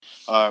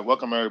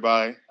Welcome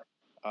everybody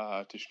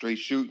to Straight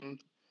Shooting,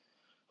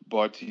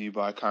 brought to you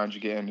by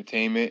Conjugate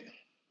Entertainment.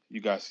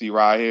 You got C.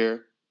 Ryde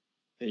here.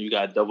 And you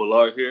got Double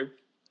R here.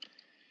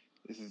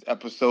 This is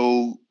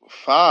episode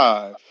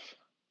 5.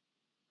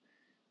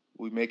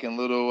 We making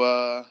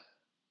little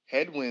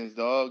headwinds,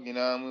 dog. You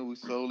know what I mean? We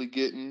slowly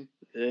getting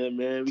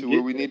to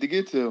where we need to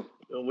get to.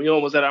 We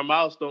almost at our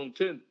milestone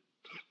 10.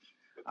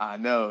 I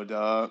know,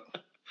 dog.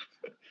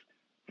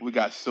 We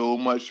got so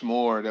much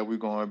more that we're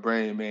going to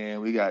bring, man.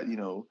 We got,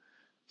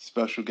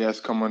 special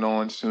guests coming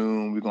on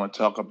soon. We're going to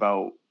talk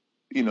about,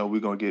 we're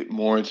going to get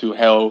more into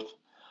health,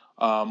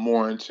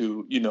 more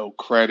into,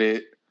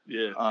 credit,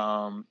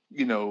 job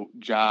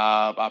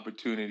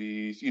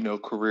opportunities,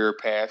 career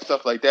paths,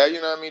 stuff like that.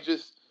 You know what I mean?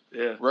 Just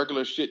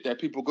regular shit that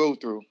people go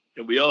through.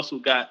 And we also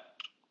got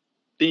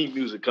theme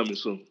music coming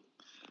soon.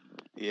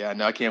 Yeah,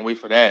 no, I can't wait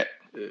for that.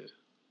 Yeah.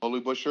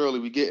 Slowly but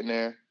surely, we getting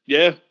there.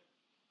 Yeah.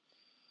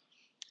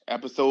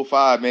 Episode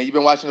 5, man. You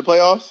been watching the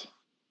playoffs?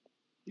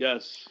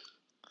 Yes.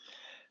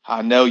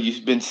 I know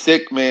you've been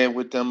sick, man,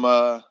 with them.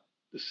 The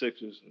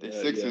Sixers. The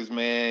Sixers,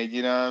 man.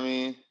 You know what I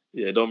mean?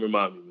 Yeah, don't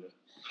remind me, man.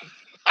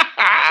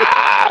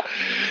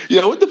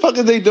 Yeah, what the fuck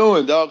are they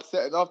doing, dog?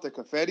 Setting off the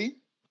confetti?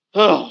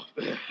 Oh,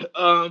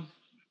 all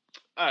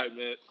right,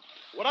 man.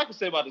 What I can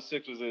say about the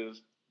Sixers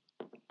is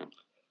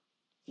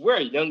we're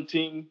a young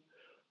team.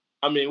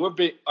 I mean, we're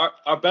big.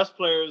 Our best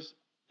players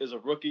is a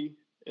rookie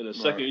and a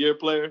second-year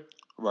player.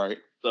 Right.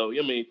 So,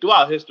 I mean,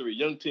 throughout history,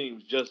 young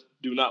teams just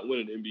do not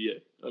win in the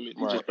NBA. I mean,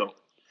 they just don't.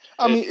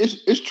 I mean,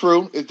 it's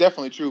true. It's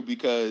definitely true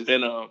because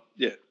go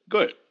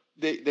ahead.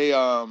 They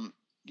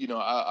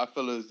I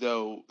feel as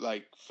though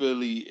like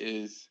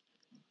Philly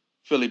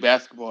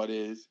basketball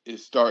is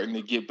starting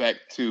to get back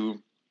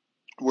to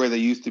where they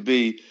used to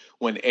be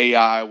when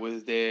AI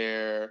was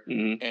there,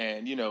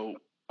 and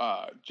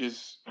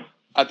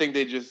I think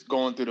they're just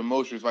going through the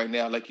motions right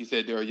now. Like you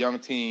said, they're a young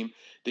team.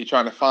 They're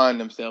trying to find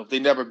themselves.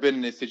 They've never been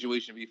in this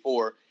situation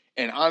before.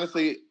 And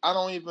honestly, I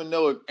don't even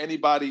know if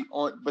anybody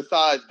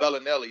besides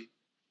Bellinelli,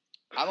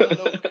 I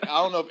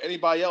don't know if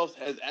anybody else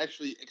has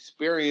actually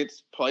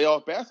experienced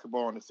playoff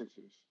basketball on the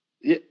Sixers.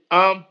 Yeah.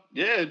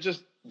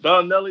 Just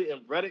Bellinelli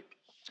and Redick.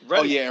 And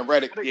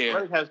Redick.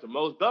 Redick has the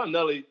most.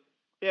 Bellinelli,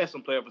 he has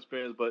some playoff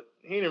experience, but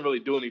he didn't really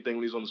do anything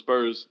when he was on the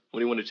Spurs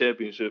when he won the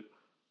championship.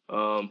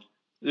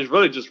 It's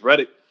really just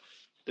Redick.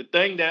 The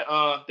thing that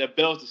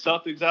bails the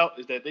Celtics out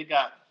is that they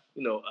got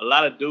a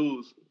lot of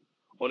dudes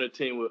on their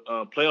team with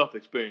playoff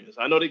experience.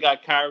 I know they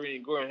got Kyrie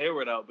and Gordon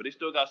Hayward out, but they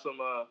still got some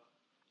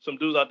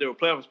dudes out there with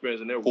playoff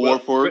experience, and they're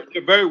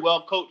very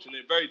well coached and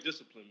they're very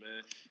disciplined,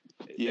 man.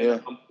 Yeah.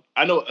 And,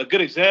 I know a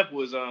good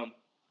example is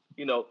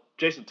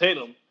Jason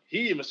Tatum.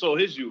 He even sold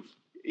his youth.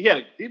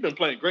 He's been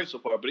playing great so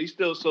far, but he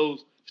still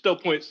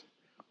points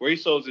where he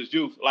shows his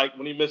youth, like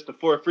when he missed the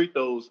 4 free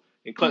throws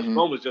in clutch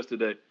moments just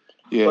today.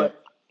 Yeah.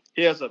 But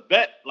he has a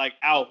vet like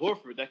Al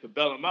Horford that could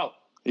bail him out.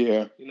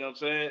 Yeah. You know what I'm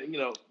saying?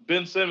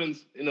 Ben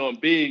Simmons,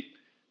 and Big,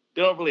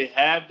 they don't really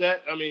have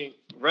that. I mean,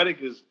 Redick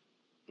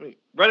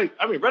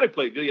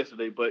played good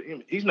yesterday, but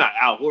he's not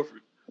Al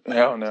Horford.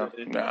 Hell no.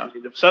 Nah.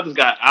 The Celtics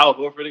got Al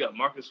Horford. They got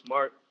Marcus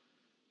Smart.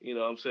 You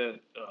know what I'm saying?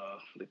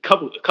 A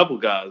couple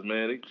guys,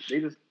 man. They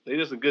just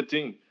a good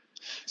team.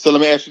 So let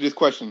me ask you this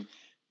question.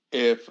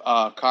 If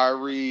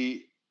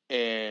Kyrie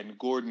and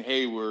Gordon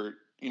Hayward,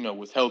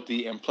 was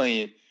healthy and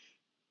playing,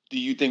 do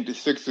you think the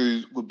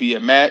Sixers would be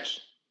a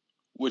match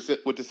with the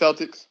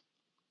Celtics?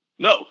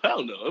 No,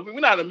 hell no. I mean, we're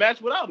not a match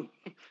without them.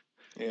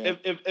 Yeah.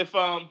 If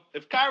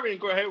Kyrie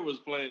and Gordon Hayward was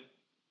playing,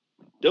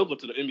 they'll go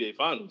to the NBA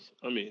Finals.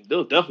 I mean,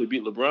 they'll definitely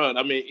beat LeBron.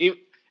 I mean,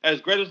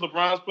 as great as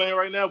LeBron's playing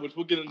right now, which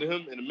we'll get into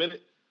him in a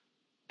minute,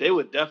 they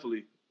would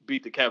definitely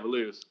beat the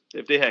Cavaliers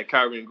if they had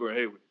Kyrie and Gordon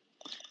Hayward.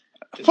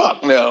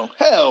 Fuck no.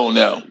 Hell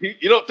no.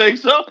 You don't think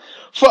so?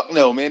 Fuck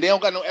no, man. They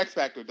don't got no X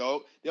factor,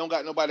 dog. They don't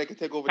got nobody that can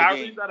take over the game.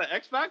 Kyrie's not an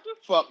X factor?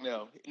 Fuck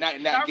no. Not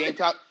in game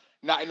time.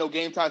 Not in no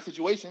game time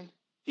situation.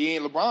 He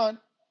ain't LeBron.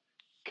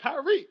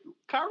 Kyrie,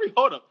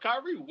 hold up.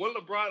 Kyrie won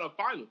LeBron a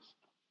finals.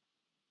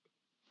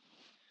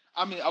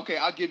 I mean, okay,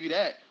 I'll give you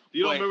that.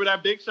 You don't remember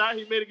that big shot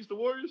he made against the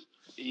Warriors?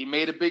 He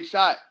made a big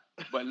shot.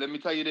 But let me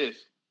tell you this.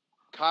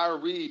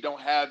 Kyrie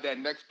don't have that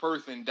next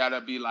person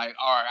that'll be like,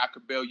 all right, I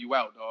could bail you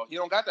out, dog. He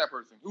don't got that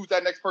person. Who's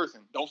that next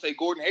person? Don't say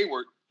Gordon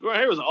Hayward. Gordon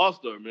Hayward's an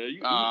all-star, man.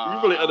 You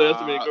really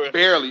underestimate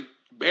Gordon.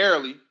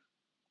 Barely.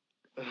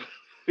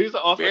 He's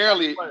an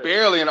all-star.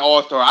 Barely an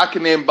all-star. I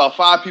can name about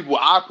 5 people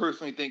I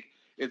personally think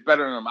is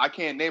better than him. I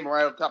can't name them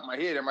right off the top of my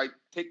head. It might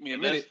take me a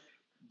minute.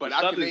 But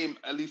I can name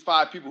at least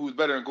 5 people who's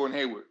better than Gordon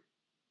Hayward.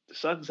 The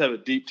Celtics have a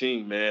deep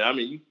team, man. I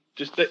mean, you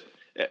just think,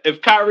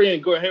 if Kyrie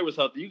and Gordon Hayward's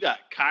healthy, you got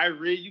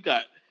Kyrie, you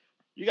got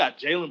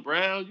Jaylen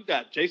Brown, you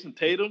got Jason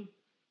Tatum,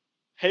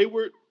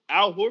 Hayward,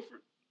 Al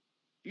Horford.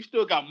 You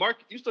still got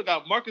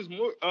Marcus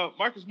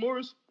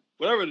Morris,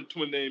 whatever the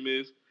twin name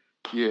is.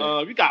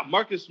 Yeah. You got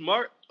Marcus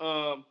Smart.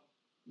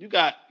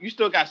 You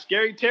still got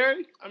Scary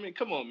Terry. I mean,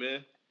 come on,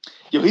 man.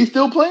 Yo, he's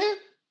still playing?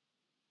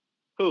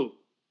 Who?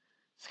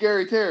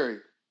 Scary Terry.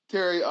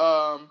 Terry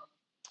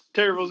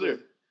Rozier.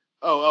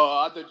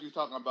 I thought you were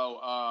talking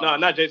about. No,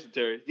 not Jason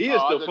Terry. He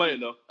is still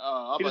playing though.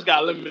 He just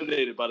got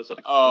eliminated by the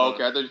Celtics. Oh,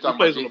 okay. I thought you were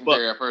talking about Jason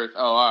Terry at first.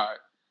 Oh, all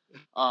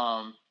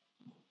right.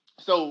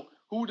 So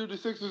who do the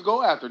Sixers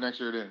go after next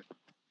year then?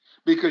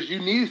 Because you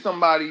need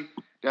somebody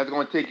that's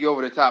going to take you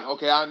over the top.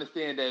 Okay, I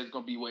understand that it's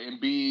going to be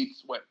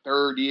Embiid's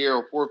third year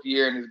or fourth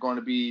year, and it's going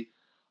to be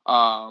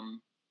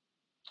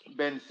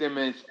Ben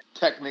Simmons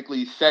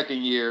technically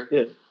second year.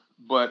 Yeah.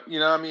 But you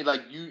know what I mean?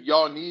 Like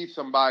y'all need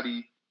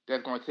somebody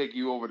that's going to take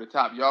you over the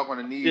top. Y'all going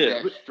to need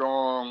that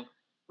strong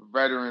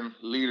veteran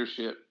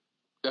leadership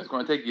that's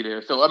going to take you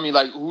there. So I mean,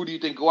 like, who do you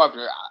think go after?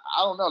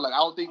 I don't know. Like, I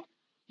don't think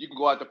you can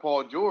go after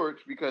Paul George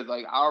because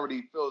like I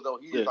already feel as though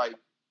he's like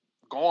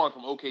gone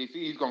from OKC.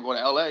 He's going to go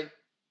to LA.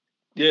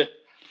 Yeah.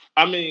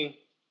 I mean,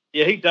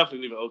 yeah, he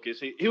definitely leaving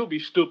OKC. He would be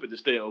stupid to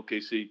stay in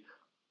OKC.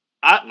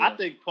 I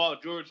think Paul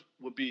George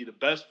would be the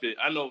best fit.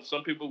 I know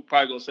some people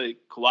probably going to say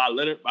Kawhi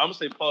Leonard, but I'm going to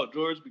say Paul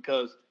George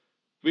because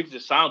we could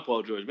just sign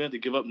Paul George. We have to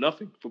give up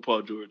nothing for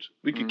Paul George.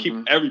 We could keep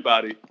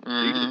everybody. You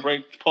can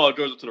bring Paul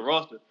George to the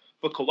roster.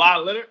 For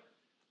Kawhi Leonard,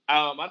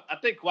 I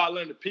think Kawhi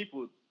Leonard, the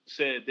people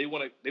said they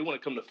want to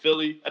come to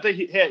Philly. I think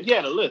he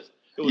had a list.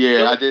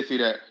 Philly. I did see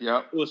that.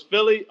 Yeah, it was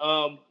Philly,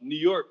 New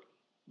York,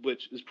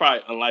 which is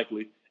probably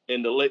unlikely,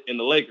 and the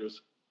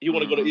Lakers. He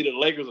want to go to either the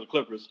Lakers or the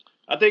Clippers.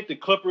 I think the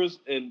Clippers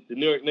and the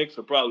New York Knicks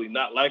are probably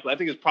not likely. I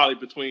think it's probably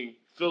between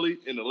Philly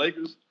and the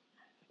Lakers.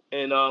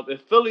 And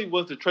if Philly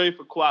was to trade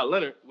for Kawhi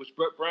Leonard, which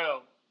Brett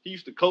Brown, he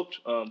used to coach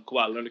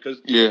Kawhi Leonard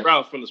because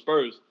Brown's from the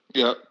Spurs.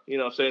 Yeah. You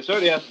know what I'm saying? So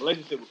they has a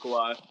relationship with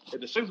Kawhi.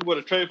 If the Sixers were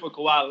to trade for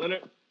Kawhi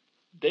Leonard,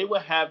 they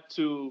would have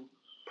to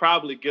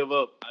probably give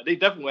up. They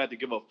definitely would have to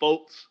give up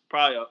Fultz,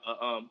 probably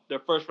their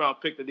first round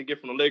pick that they get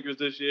from the Lakers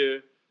this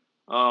year.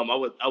 I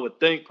would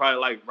think probably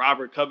like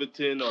Robert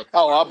Covington or.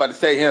 Oh, I'm about to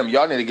say him.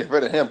 Y'all need to get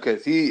rid of him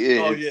because he is.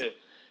 Oh yeah.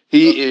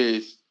 He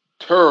is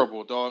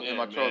terrible, dog. In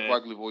my Charles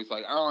Barkley voice,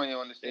 like I don't even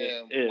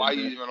understand why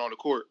he's even on the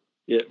court.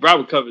 Yeah,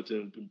 Robert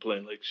Covington been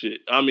playing like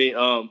shit. I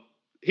mean,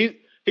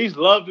 he's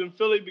loved in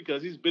Philly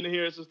because he's been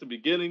here since the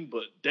beginning.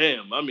 But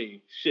damn, I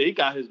mean, shit, he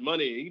got his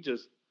money. And he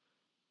just,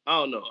 I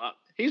don't know.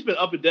 He's been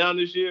up and down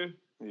this year.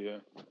 Yeah.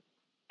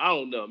 I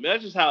don't know, man.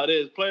 That's just how it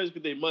is. Players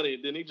get their money,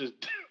 and then they just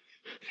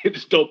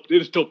don't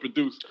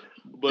produce.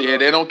 But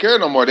they don't care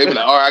no more. They be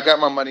like, all right, I got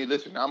my money.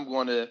 Listen, I'm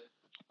going to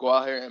go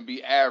out here and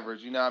be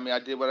average. You know what I mean? I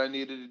did what I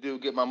needed to do,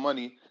 get my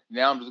money.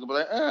 Now I'm just going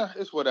to be like,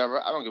 it's whatever.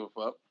 I don't give a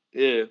fuck.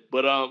 Yeah,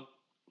 but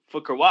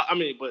for Kawhi,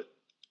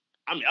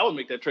 I would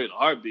make that trade in a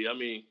heartbeat. I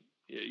mean,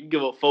 yeah, you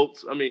give up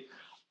Fultz. I mean,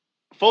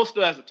 Fultz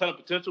still has a ton of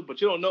potential, but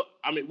you don't know.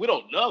 I mean, we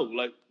don't know.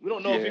 Like, we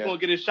don't know if he's going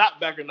to get his shot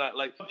back or not.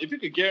 Like, if you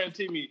could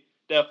guarantee me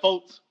that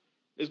Fultz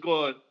is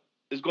going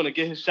to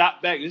get his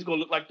shot back, and he's going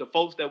to look like the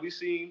Fultz that we've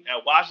seen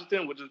at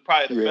Washington, which is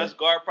probably the best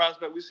guard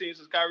prospect we've seen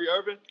since Kyrie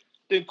Irving,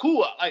 then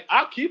cool. Like,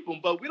 I'll keep him,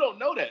 but we don't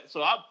know that.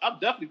 So I'm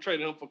definitely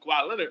trading him for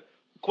Kawhi Leonard.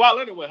 Kawhi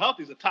Leonard, when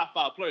healthy, is a top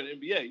 5 player in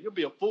the NBA. You'll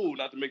be a fool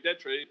not to make that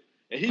trade.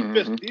 And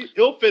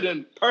he'll fit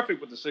in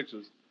perfect with the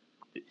Sixers.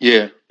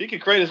 Yeah. He can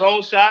create his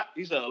own shot.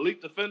 He's an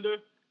elite defender.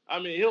 I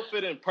mean, he'll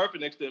fit in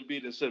perfect next to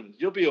Embiid and Simmons.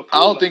 You'll be a fool. I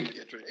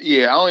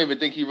don't even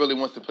think he really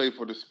wants to play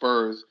for the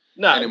Spurs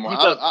anymore.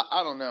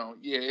 I don't know.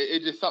 Yeah,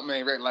 it's just something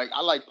ain't right. Like,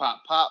 I like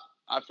Pop. Pop,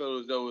 I feel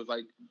as though is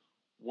like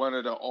one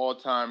of the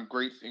all-time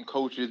greats in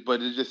coaches,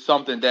 but it's just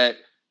something that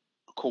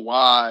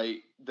Kawhi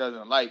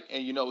doesn't like.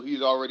 And, you know,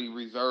 he's already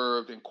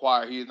reserved and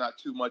quiet. He's not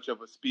too much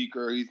of a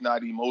speaker. He's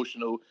not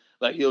emotional.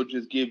 Like, he'll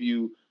just give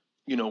you,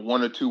 you know,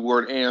 1 or 2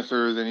 word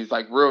answers, and he's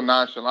like real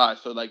nonchalant.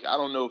 So, like, I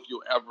don't know if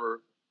you'll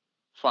ever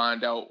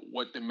find out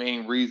what the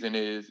main reason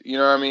is. You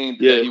know what I mean?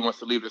 Yeah. That he wants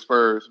to leave the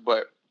Spurs.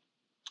 But,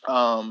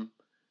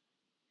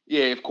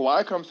 if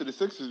Kawhi comes to the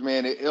Sixers,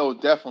 man, it'll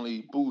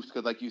definitely boost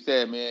because, like you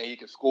said, man, he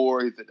can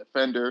score. He's a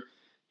defender.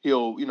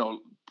 He'll, you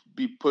know,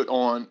 be put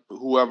on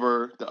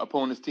whoever the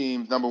opponent's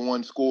team's number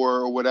 1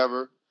 scorer or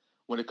whatever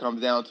when it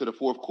comes down to the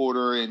fourth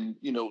quarter and,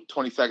 you know,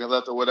 20 seconds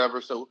left or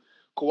whatever. So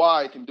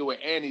Kawhi can do it,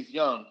 and he's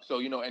young. So,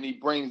 you know, and he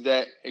brings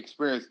that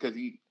experience because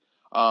he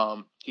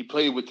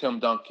played with Tim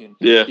Duncan.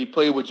 Yeah. He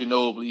played with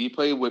Ginobili. He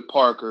played with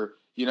Parker.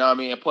 You know what I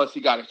mean? And plus he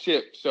got a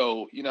chip.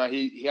 So, you know,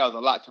 he has a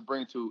lot to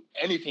bring to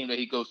any team that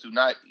he goes to,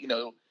 not, you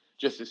know,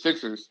 just the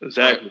Sixers.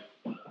 Exactly.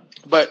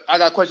 But I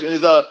got a question.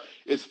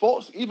 Is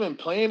Fultz even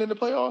playing in the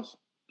playoffs?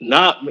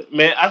 Nah,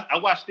 man. I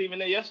watched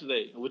Stephen A.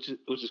 yesterday, which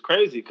is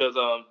crazy because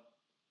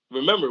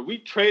remember, we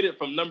traded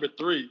from number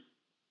 3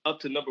 up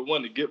to number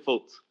 1 to get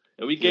Fultz.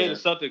 And we gave the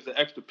Celtics an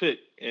extra pick.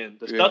 And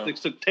the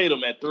Celtics took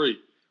Tatum at 3.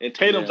 And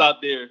Tatum's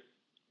out there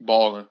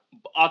balling.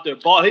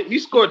 He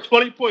scored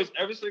 20 points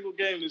every single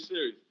game this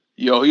series.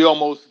 Yo, he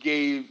almost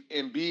gave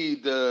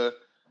Embiid the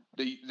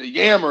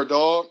yammer,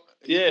 dog.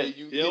 He said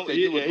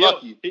you was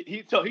lucky.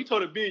 He told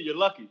Embiid, you're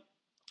lucky.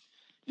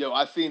 Yo,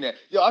 I seen that.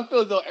 Yo, I feel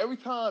as though every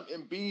time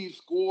Embiid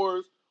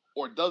scores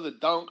or does a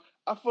dunk,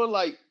 I feel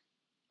like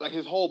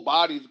his whole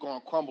body's going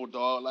to crumble,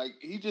 dog. Like,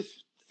 he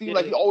just seems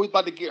like he always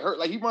about to get hurt.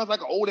 Like, he runs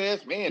like an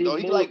old-ass man, dog.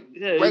 He's like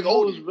Greg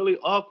Oden. He's really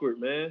awkward,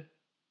 man.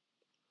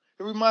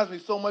 It reminds me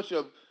so much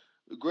of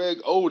Greg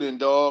Oden,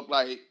 dog.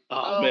 Like,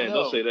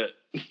 don't say that.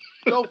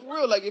 No, for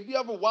real. Like, if you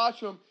ever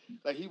watch him,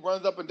 like, he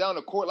runs up and down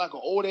the court like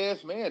an old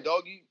ass man,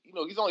 dog. You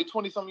know, he's only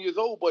 20-something years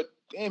old, but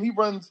damn, he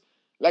runs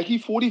like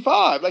he's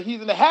 45. Like,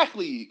 he's in the hack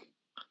league.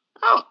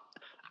 I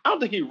don't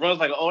think he runs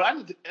like an old.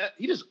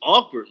 He just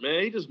awkward,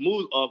 man. He just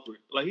moves awkward.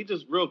 Like, he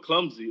just real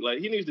clumsy. Like,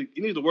 he needs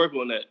to work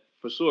on that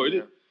for sure.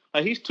 Yeah.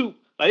 He's too.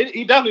 Like,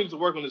 he definitely needs to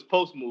work on his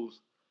post moves.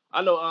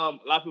 I know a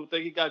lot of people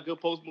think he got good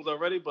post moves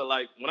already, but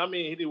like when I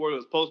mean he need to work on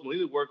his post moves,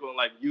 he need to work on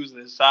like using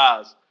his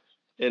size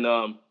and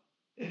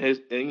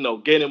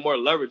gaining more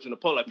leverage in the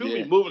post. Like people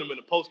be moving him in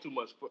the post too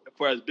much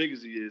for as big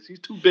as he is. He's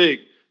too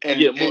big to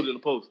get moved in the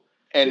post.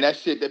 And that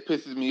shit that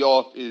pisses me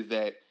off is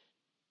that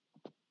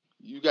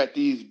you got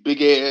these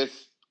big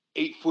ass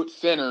 8-foot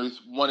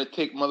centers want to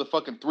take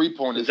motherfucking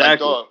 3-pointers.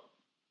 Exactly. Like, dog,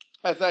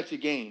 that's not your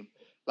game.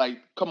 Like,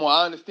 come on,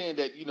 I understand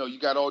that, you know, you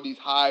got all these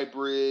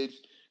hybrids,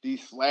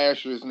 these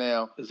slashers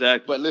now.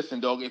 Exactly. But listen,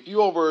 dog, if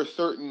you over a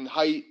certain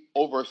height,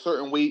 over a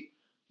certain weight,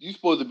 you're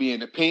supposed to be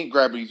in the paint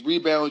grabbing these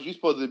rebounds. You're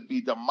supposed to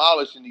be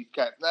demolishing these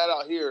cats. Not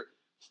out here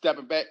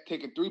stepping back,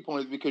 taking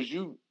 3-pointers because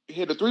you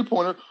hit a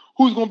 3-pointer.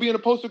 Who's going to be in the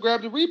post to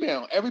grab the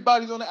rebound?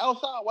 Everybody's on the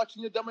outside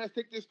watching your dumbass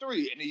take this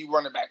 3. And then you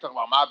running back talking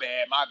about my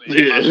bad.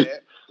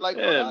 Like,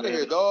 fuck out of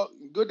here, dog.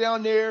 Go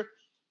down there,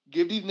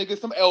 give these niggas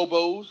some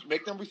elbows,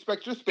 make them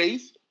respect your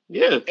space.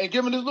 Yeah. And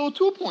give them this little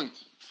 2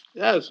 points.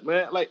 Yes,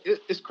 man. Like,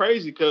 it's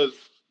crazy because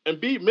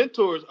Embiid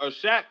mentors are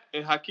Shaq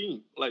and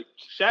Hakeem. Like,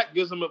 Shaq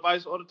gives him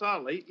advice all the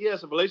time. Like, he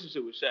has a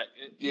relationship with Shaq.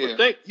 And you would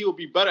think he would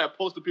be better at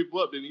posting people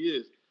up than he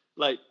is.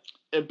 Like,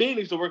 Embiid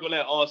needs to work on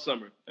that all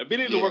summer. Embiid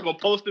needs to work on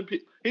posting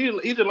people. He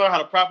needs to learn how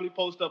to properly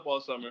post up all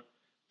summer.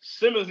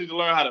 Simmons needs to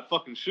learn how to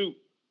fucking shoot.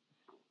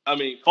 I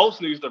mean, Fultz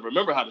needs to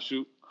remember how to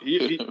shoot.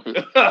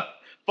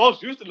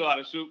 Fultz used to know how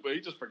to shoot, but he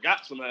just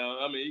forgot somehow.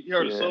 I mean, he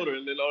hurt a shoulder,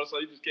 and then all of a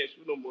sudden he just can't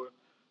shoot no more.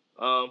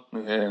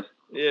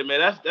 Yeah,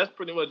 man, that's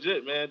pretty much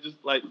it, man. Just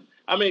like,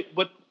 I mean,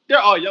 but they're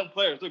all young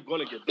players. They're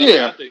going to get better.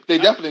 Yeah, they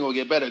definitely going to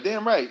get better.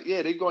 Damn right.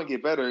 Yeah, they're going to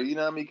get better. You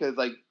know what I mean? Because,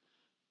 like,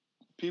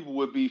 people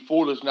would be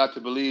foolish not to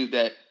believe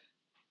that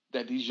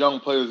these young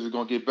players are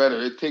going to get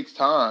better. It takes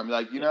time.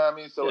 Like, you know what I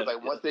mean? So it's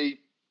like once they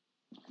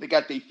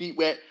got their feet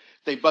wet,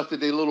 they busted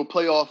their little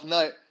playoff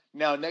nut.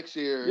 Now next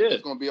year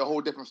it's going to be a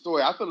whole different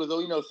story. I feel as though,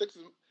 you know,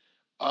 Sixers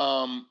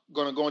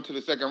going to go into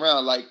the second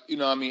round. Like, you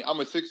know what I mean? I'm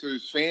a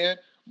Sixers fan,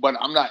 but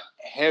I'm not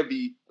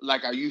heavy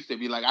like I used to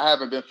be. Like, I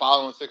haven't been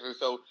following Sixers.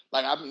 So,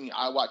 like, I mean,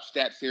 I watch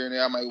stats here and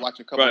there. I might watch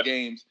a couple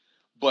games.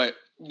 But,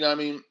 you know what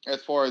I mean?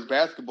 As far as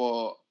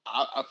basketball,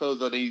 I feel as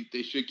though they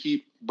should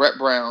keep Brett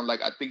Brown.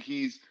 Like, I think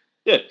he's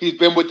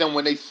been with them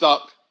when they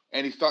sucked,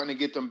 and he's starting to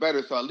get them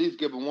better. So at least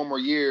give him one more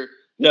year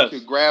to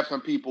grab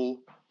some people,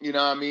 you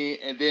know what I mean,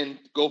 and then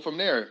go from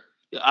there.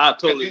 Yeah, I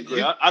totally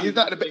agree. He's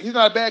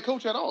not a bad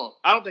coach at all.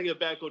 I don't think he's a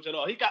bad coach at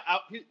all. He got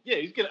out.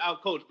 He's getting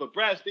out coached, but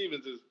Brad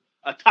Stevens is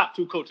a top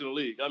 2 coach in the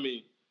league. I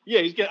mean,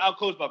 he's getting out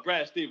coached by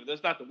Brad Stevens.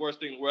 That's not the worst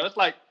thing in the world.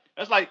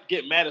 That's like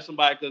getting mad at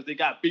somebody because they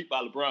got beat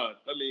by LeBron.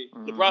 I mean,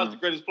 LeBron's the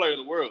greatest player in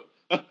the world.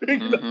 You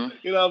know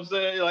what I'm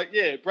saying? Like,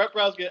 Brett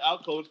Brown's getting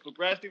out coached, but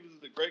Brad Stevens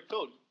is a great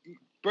coach.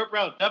 Brett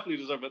Brown definitely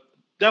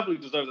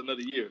deserves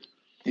another year.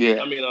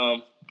 Yeah. I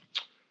mean,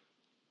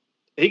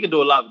 he can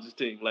do a lot with this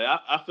team. Like,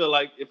 I feel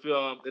like if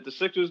the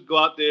Sixers go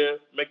out there,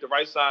 make the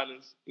right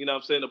signings, you know what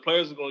I'm saying, the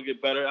players are going to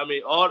get better. I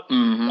mean, all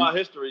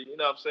history, you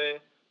know what I'm saying?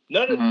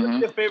 None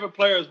of their favorite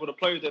players were the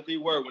players that they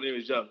were when they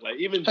was young. Like,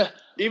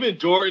 even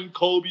Jordan,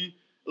 Kobe,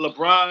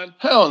 LeBron.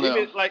 Hell no.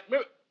 Even, like,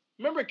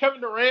 remember Kevin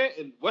Durant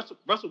and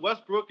Russell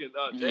Westbrook and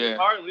James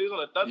Harden when he was on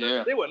the Thunder?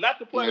 Yeah. They were not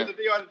the players that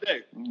they are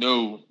today.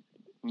 No.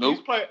 Nope.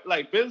 These players,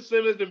 like Ben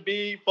Simmons and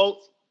B,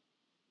 folks,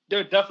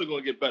 they're definitely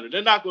going to get better.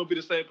 They're not going to be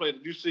the same player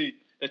that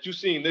you've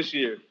seen this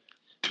year.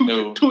 Two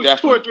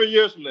or 3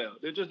 years from now.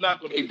 They're just not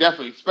going to be.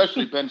 Definitely,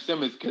 especially Ben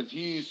Simmons, because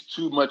he's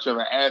too much of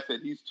an asset.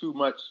 He's too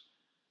much,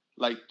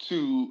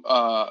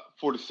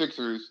 for the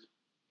Sixers,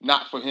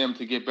 not for him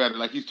to get better.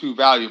 Like, he's too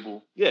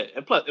valuable. Yeah,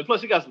 and plus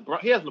he has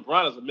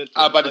LeBron as a mentor.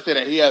 I was about to say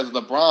that he has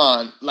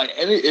LeBron. Like,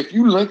 if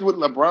you link with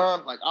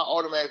LeBron, like, I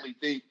automatically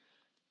think,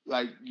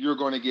 like, you're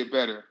going to get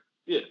better.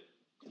 Yeah.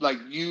 Like,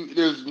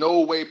 there's no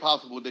way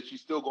possible that you're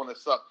still going to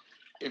suck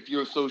if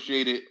you're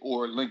associated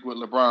or linked with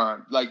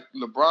LeBron. Like,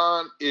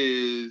 LeBron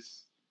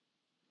is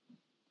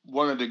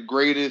one of the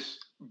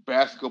greatest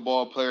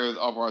basketball players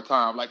of our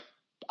time. Like,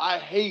 I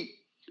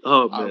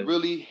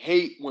really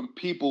hate when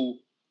people,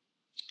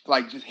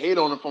 like, just hate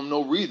on him for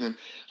no reason.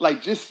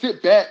 Like, just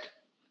sit back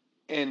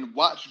and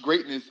watch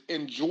greatness.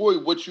 Enjoy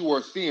what you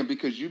are seeing,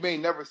 because you may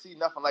never see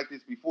nothing like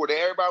this before.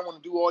 Everybody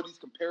want to do all these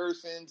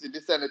comparisons and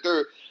this, that, and the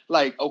third.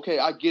 Like, okay,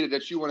 I get it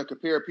that you want to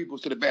compare people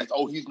to the best.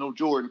 Oh, he's no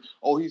Jordan.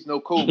 Oh, he's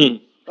no Kobe.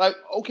 Like,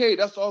 okay,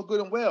 that's all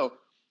good and well.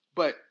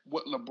 But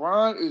what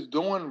LeBron is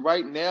doing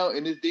right now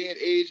in this day and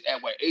age,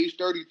 at age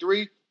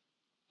 33,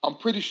 I'm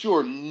pretty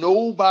sure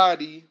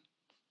nobody,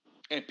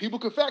 and people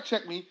can fact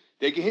check me,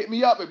 they can hit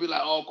me up and be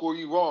like, oh, Corey,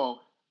 you wrong.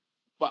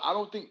 But I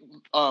don't think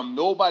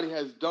nobody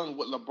has done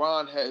what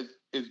LeBron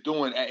is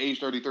doing at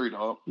age 33,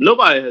 dog.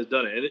 Nobody has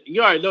done it. And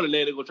you already know the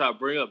name they're going to try to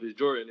bring up is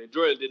Jordan. And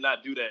Jordan did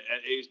not do that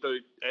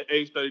at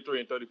age 33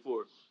 and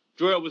 34.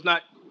 Jordan was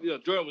not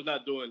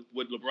doing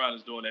what LeBron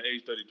is doing at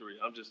age 33.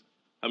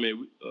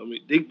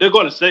 They're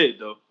going to say it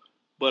though,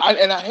 but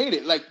I hate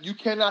it. Like you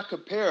cannot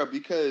compare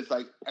because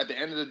like at the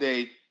end of the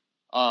day,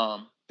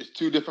 it's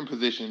two different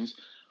positions.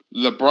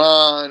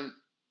 LeBron,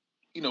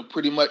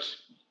 pretty much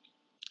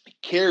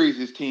carries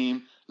his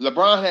team.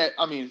 Jordan had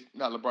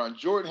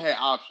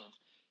options.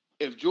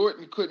 If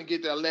Jordan couldn't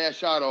get that last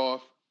shot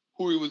off,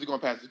 who was he going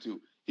to pass it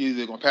to? He was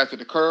either going to pass it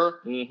to Kerr,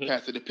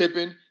 pass it to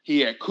Pippen. He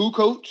had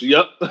Kukoc.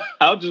 Yep,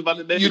 I was just about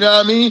to name. You know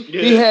what I mean?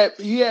 Yeah.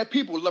 He had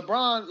people.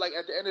 LeBron, like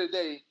at the end of the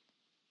day,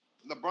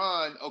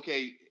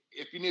 okay,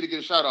 if you need to get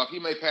a shot off, he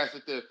may pass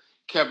it to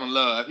Kevin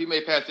Love. He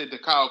may pass it to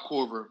Kyle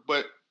Korver.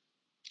 But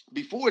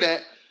before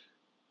that,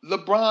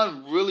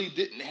 LeBron really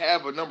didn't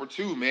have a number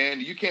two,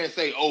 man. You can't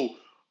say,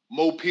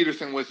 Mo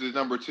Peterson was his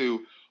number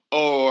two,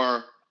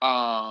 or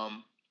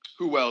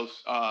who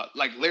else?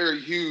 Like Larry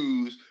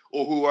Hughes,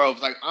 or who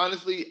else? Like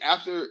honestly,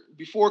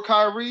 before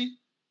Kyrie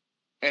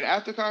and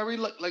after Kyrie,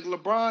 like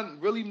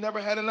LeBron really never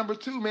had a number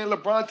two, man.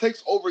 LeBron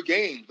takes over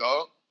games,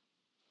 dog.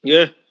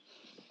 Yeah,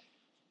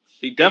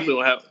 he definitely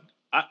will have.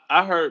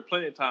 I heard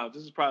plenty of times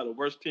this is probably the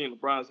worst team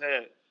LeBron's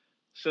had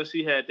since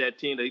he had that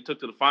team that he took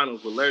to the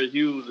finals with Larry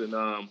Hughes and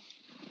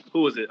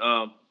who was it?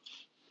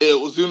 It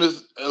was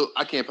Zunas.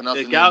 I can't pronounce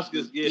it.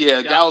 Gauskas.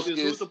 Yeah, Gauskas.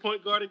 Who's the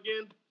point guard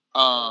again?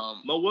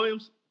 Mo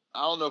Williams.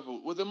 I don't know if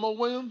was it Mo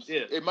Williams.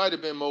 Yeah, it might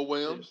have been Mo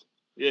Williams.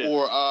 Yeah.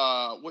 Or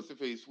what's the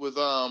face was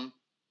the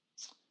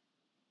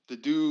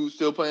dude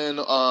still playing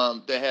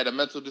that had a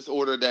mental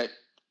disorder that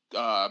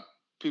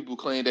people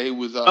claim that he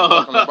was from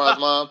LeBron's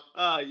mom.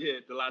 Yeah.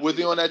 Delonte was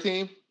he on that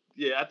team?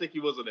 Yeah, I think he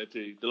was on that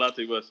team.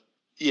 Delonte West.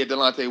 Yeah,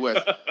 Delonte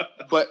West.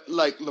 But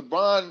like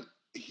LeBron,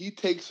 he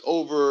takes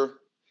over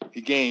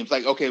the games.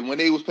 Like, okay, when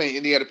they was playing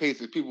Indiana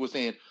Pacers, people were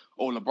saying,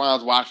 "Oh,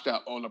 LeBron's washed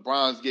up. Oh,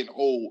 LeBron's getting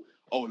old.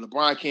 Oh,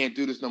 LeBron can't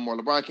do this no more.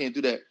 LeBron can't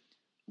do that."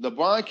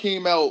 LeBron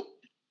came out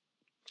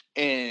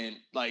and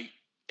like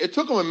it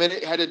took him a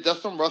minute, had to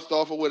dust some rust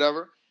off or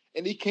whatever,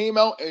 and he came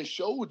out and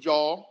showed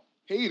y'all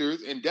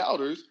haters and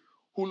doubters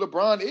who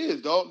LeBron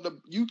is, dog.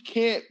 You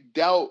can't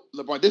doubt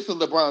LeBron. This is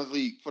LeBron's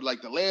league for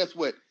like the last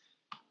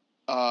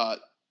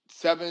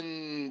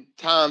 7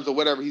 times or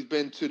whatever he's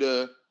been to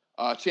the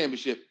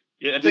championship.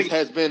 Yeah, this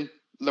has been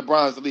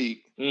LeBron's league.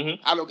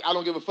 Mm-hmm. I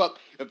don't give a fuck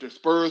if the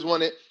Spurs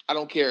won it. I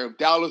don't care if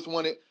Dallas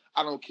won it.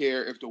 I don't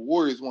care if the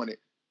Warriors won it.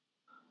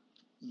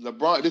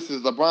 This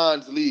is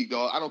LeBron's league,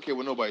 dog. I don't care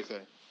what nobody say.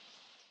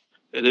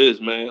 It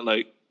is, man.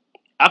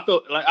 I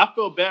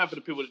feel bad for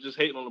the people that just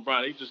hating on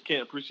LeBron. They just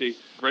can't appreciate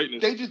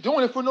greatness. They just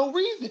doing it for no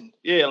reason.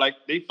 Yeah, like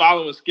they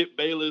following Skip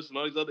Bayless and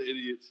all these other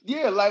idiots.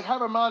 Yeah, like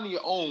have a mind of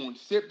your own.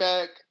 Sit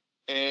back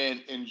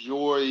and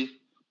enjoy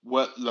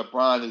what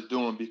LeBron is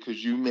doing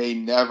because you may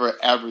never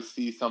ever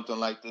see something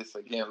like this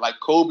again. Like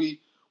Kobe,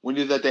 when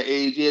he was at that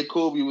age, yeah,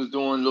 Kobe was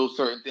doing little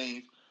certain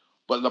things,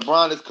 but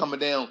LeBron is coming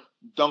down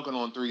dunking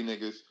on 3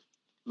 niggas.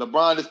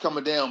 LeBron is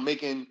coming down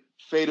making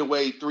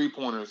fadeaway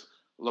 3-pointers.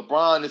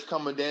 LeBron is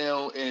coming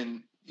down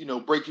and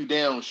break you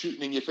down,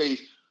 shooting in your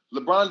face.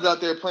 LeBron's out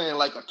there playing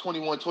like a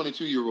 21,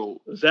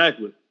 22-year-old.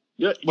 Exactly.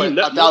 Yeah,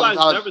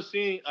 nobody's never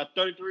seen a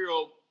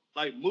 33-year-old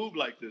like move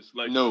like this.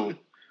 Like no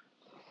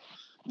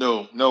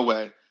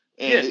way.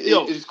 And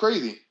it's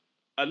crazy.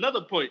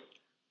 Another point.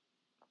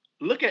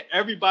 Look at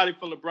everybody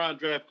from LeBron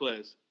draft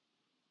class.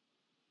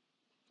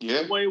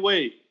 Yeah. Dwayne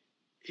Wade.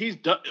 He's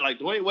done like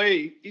Dwayne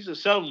Wade. He's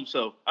just selling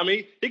himself. I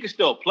mean, he can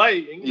still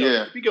play. And,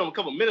 if you give him a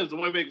couple minutes,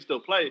 Dwayne Wade can still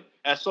play.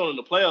 As shown in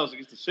the playoffs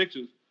against the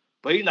Sixers.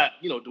 But he's not,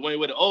 Dwayne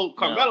Wade.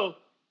 Carmelo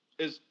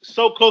is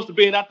so close to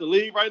being out the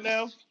league right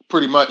now.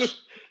 Pretty much.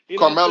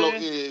 Carmelo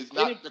is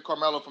not the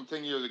Carmelo from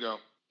 10 years ago.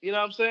 You know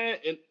what I'm saying?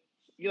 And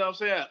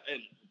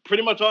And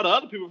pretty much all the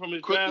other people from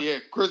his draft. Yeah,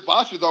 Chris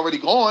Bosh is already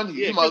gone.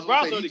 Chris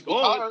Bosh is already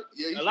gone.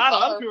 A lot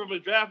of other people from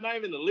his draft not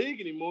even in the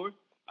league anymore.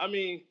 I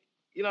mean,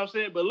 you know what I'm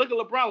saying? But look at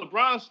LeBron.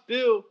 LeBron's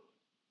still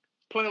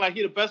playing like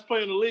he's the best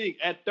player in the league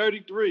at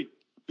 33.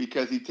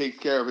 Because he takes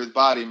care of his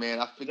body, man.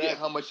 I forget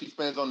how much he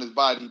spends on his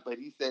body, but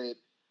he said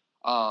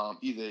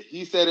either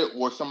he said it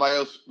or somebody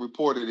else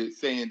reported it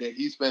saying that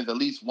he spends at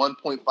least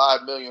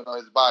 $1.5 million on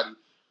his body,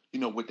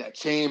 with that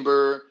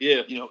chamber,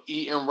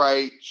 eating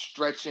right,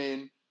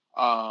 stretching,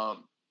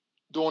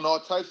 doing all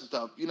types of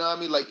stuff. You know what I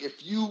mean? Like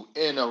if you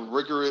in a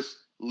rigorous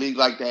league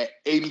like that,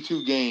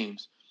 82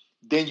 games,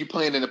 then you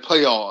playing in the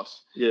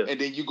playoffs, and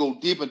then you go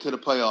deep into the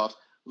playoffs.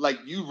 Like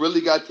you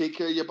really got to take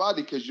care of your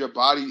body because your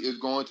body is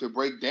going to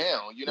break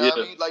down. You know what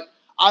I mean? Like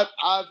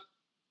I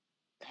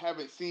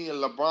haven't seen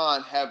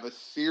LeBron have a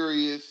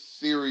serious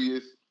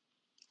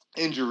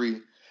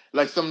injury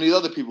like some of these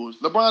other people.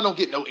 LeBron don't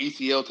get no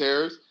ACL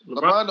tears.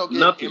 LeBron don't get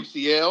nothing.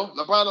 MCL.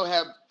 LeBron don't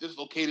have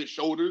dislocated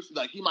shoulders.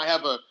 Like he might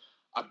have a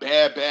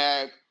bad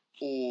back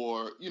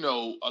or,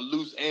 a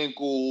loose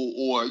ankle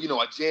or,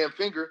 a jammed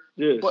finger.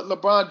 Yeah. But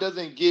LeBron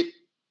doesn't get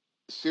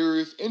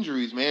serious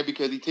injuries, man,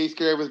 because he takes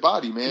care of his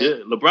body, man. Yeah,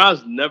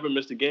 LeBron's never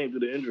missed a game due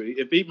to injury.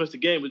 If he missed a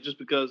game, it's just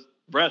because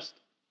rest.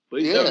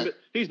 But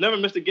he's never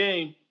missed a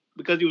game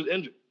because he was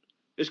injured.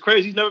 It's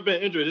crazy. He's never been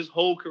injured his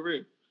whole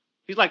career.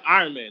 He's like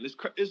Iron Man.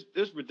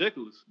 It's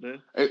ridiculous,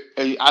 man.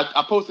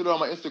 I posted it on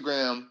my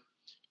Instagram,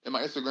 in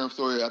my Instagram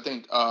story, I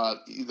think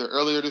either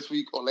earlier this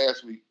week or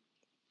last week.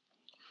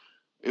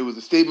 It was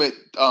a statement.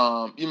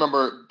 You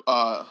remember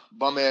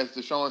bum ass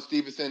Deshaun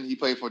Stevenson? He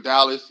played for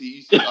Dallas. He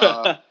used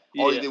to,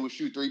 all he did was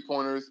shoot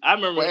 3-pointers. I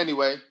remember. But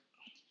anyway,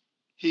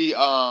 he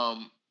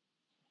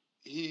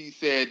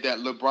said that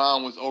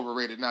LeBron was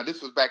overrated. Now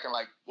this was back in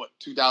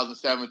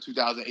 2007,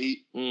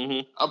 2008.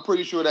 Mm-hmm. I'm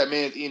pretty sure that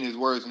man's eating his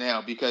words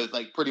now because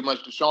pretty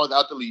much Deshaun's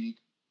out the league.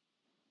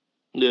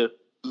 Yeah.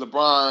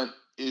 LeBron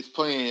is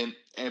playing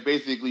and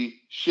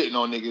basically shitting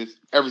on niggas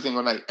every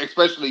single night.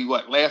 Especially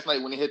last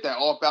night when he hit that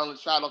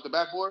off-balance shot off the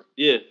backboard?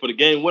 Yeah, for the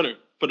game winner.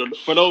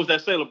 For those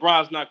that say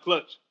LeBron's not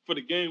clutch, for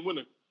the game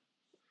winner.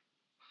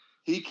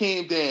 He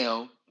came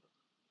down.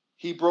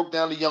 He broke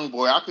down the young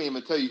boy. I couldn't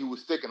even tell you who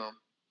was sticking him.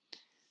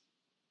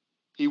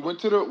 He went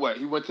to the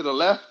He went to the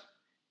left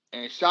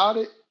and shot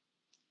it.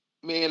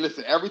 Man,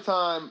 listen, every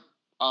time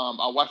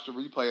I watch the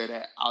replay of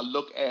that, I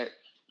look at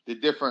the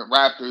different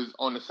Raptors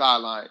on the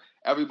sideline.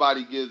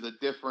 Everybody gives a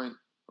different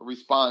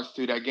response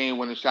to that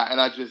game-winning shot, and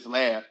I just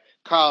laugh.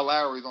 Kyle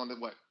Lowry's on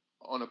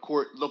the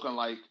court looking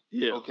like,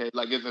 okay,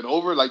 is it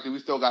over? Do we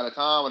still got a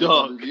time? Are they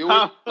going to review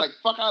it?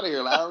 Fuck out of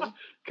here, Lowry.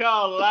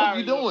 Kyle Lowry, what the fuck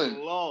you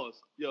doing?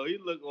 Lost. Yo, he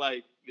looked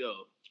like he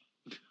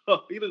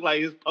looked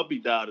like his puppy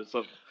died or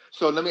something.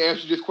 So let me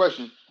ask you this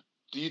question: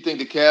 do you think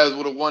the Cavs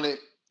would have won it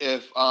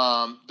if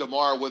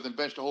DeMar wasn't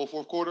benched the whole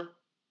fourth quarter?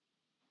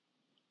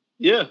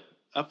 Yeah,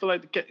 I feel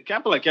like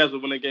Cavs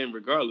would win that game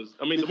regardless.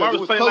 I mean, DeMar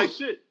was playing like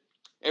shit.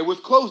 It was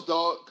close,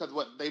 dog. Because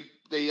they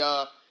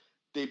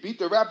beat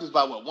the Raptors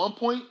by 1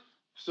 point.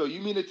 So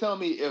you mean to tell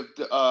me if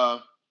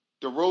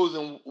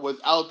DeRozan was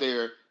out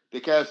there,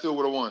 the Cavs still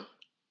would have won?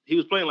 He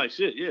was playing like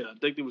shit. Yeah, I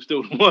think they would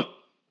still won.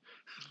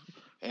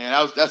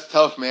 And that's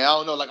tough, man.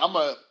 I don't know. I'm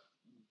a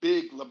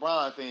big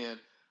LeBron fan,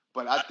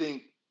 but I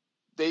think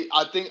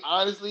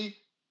honestly,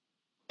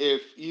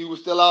 if he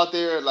was still out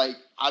there,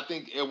 I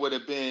think it would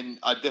have been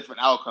a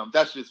different outcome.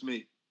 That's just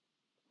me.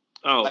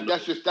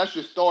 That's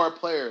your star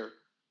player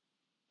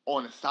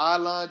on the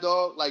sideline,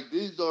 dog.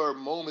 These are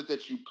moments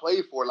that you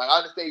play for. I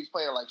understand he's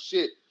playing like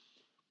shit,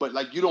 but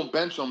you don't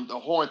bench him the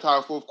whole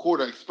entire fourth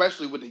quarter,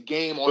 especially with the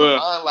game on the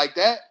line like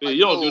that. You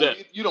don't do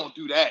that. You don't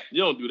do that.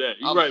 You don't do that.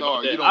 You're I'm right sorry,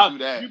 about that. you don't do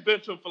that. You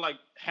bench him for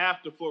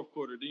half the fourth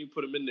quarter, then you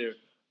put him in there.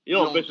 You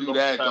don't do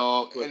that,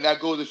 dog. And that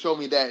goes to show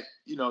me that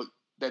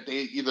that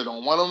they either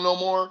don't want him no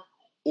more,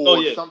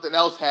 or something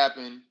else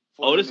happened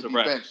for him to be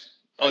benched.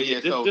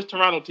 This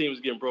Toronto team is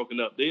getting broken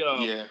up.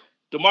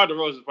 DeMar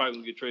DeRozan is probably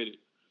gonna get traded.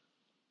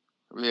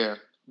 Yeah,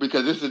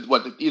 because this is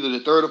either the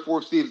third or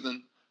fourth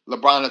season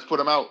LeBron has put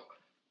him out.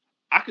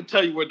 I can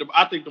tell you where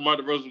I think DeMar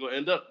DeRozan is gonna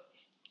end up.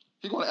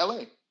 He's going to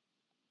LA.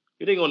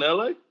 You think going to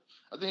LA?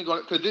 I think he's going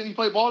to, because didn't he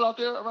play ball out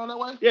there around that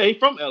way? Yeah, he's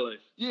from LA.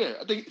 Yeah,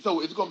 I think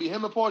so. It's going to be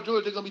him and Paul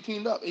George. They're going to be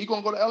teamed up. He's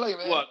going to go to LA,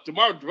 man. Well,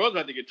 DeMar DeRozan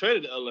had to get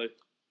traded to LA.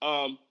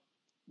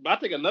 But I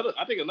think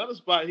another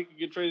spot he could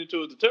get traded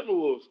to is the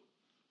Timberwolves.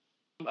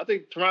 I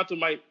think Toronto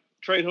might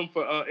trade him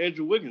for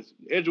Andrew Wiggins.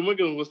 Andrew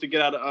Wiggins wants to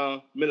get out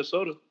of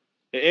Minnesota,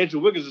 and Andrew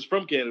Wiggins is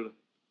from Canada.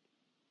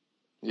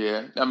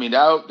 Yeah, I mean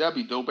that'd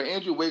be dope. But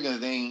Andrew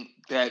Wiggins ain't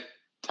that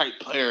type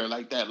player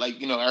like that.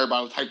 Everybody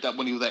was hyped up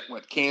when he was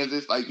at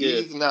Kansas.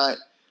 He's not.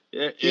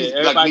 He's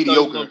everybody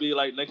mediocre. Thought he was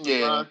gonna be next to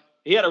Bron.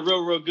 He had a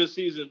real good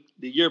season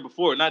the year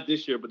before, not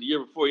this year, but the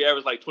year before he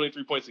averaged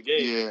 23 points a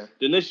game. Yeah.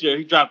 Then this year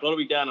he dropped all the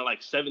way down to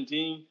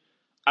 17.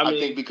 I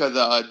think because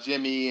of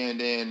Jimmy, and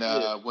then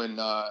when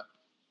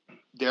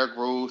Derrick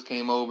Rose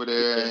came over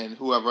there and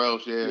whoever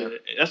else. Yeah.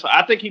 That's why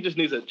I think he just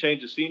needs a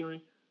change of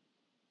scenery.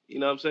 You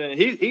know what I'm saying?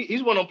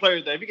 He's one of those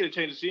players that if you get a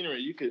change of scenery,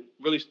 you could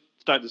really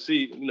start to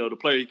see the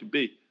player he could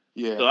be.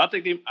 Yeah. So I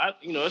think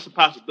it's a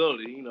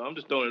possibility. I'm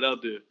just throwing it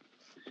out there.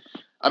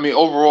 I mean,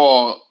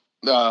 overall,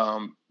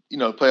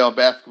 playoff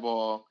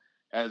basketball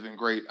has been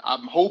great.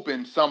 I'm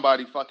hoping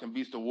somebody fucking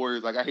beats the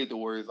Warriors. I hate the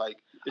Warriors.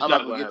 I'm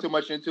not going to get too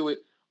much into it,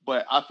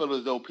 but I feel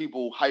as though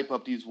people hype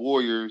up these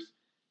Warriors,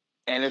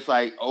 and it's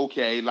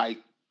okay,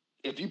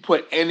 if you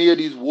put any of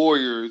these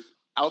Warriors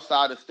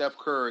outside of Steph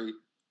Curry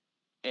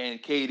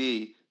and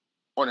KD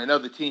on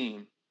another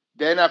team,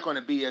 they're not going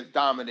to be as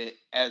dominant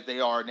as they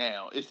are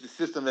now. It's the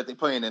system that they're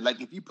playing in.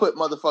 If you put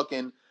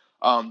motherfucking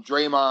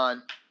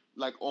Draymond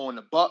on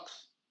the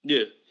Bucks,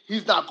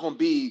 he's not going to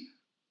be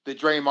the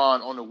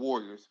Draymond on the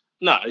Warriors.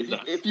 No, he's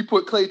not. If you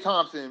put Klay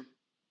Thompson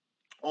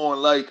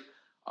on let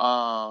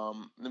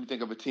me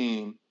think of a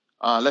team.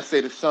 Let's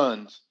say the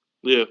Suns.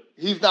 Yeah.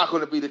 He's not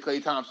going to be the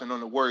Klay Thompson on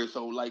the Warriors.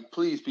 So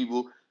please,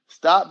 people,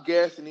 stop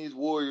gassing these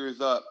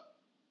Warriors up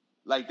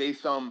like they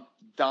some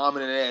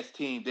dominant ass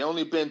team. They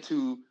only been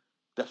to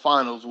the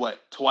finals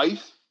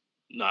twice?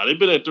 Nah, they've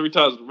been there 3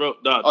 times in a row.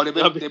 Nah, they've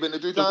been there 3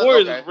 times. The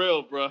Warriors is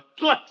real, bro.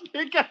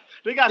 They got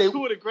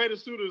 2 of the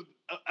greatest shooters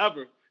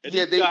ever. And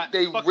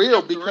they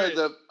real because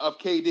of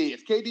KD.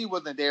 If KD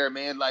wasn't there,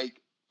 man,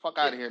 fuck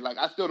out of here.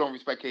 I still don't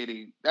respect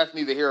KD. That's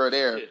neither here or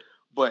there. Yeah.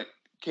 But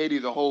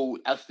KD's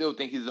I still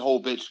think he's a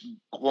whole bitch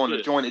going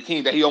to join a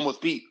team that he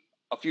almost beat.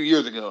 a few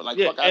years ago. Like,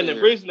 fuck out and of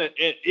the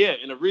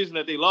here. reason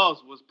that they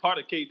lost was part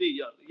of KD.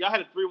 Y'all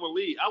had a 3-1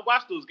 lead. I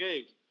watched those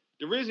games.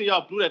 The reason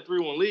y'all blew that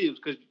 3-1 lead was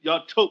because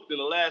y'all choked in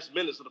the last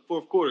minutes of the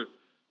fourth quarter.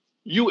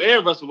 You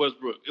and Russell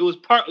Westbrook. It was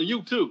part of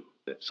you too.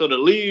 So to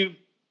leave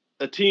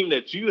a team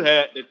that you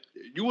had, that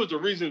you was the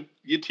reason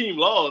your team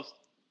lost,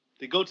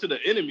 to go to the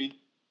enemy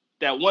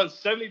that won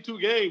 72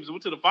 games and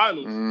went to the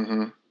finals.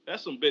 Mm-hmm.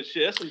 That's some bitch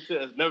shit. That's some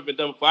shit that's never been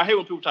done before. I hate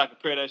when people try to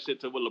compare that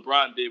shit to what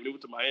LeBron did when he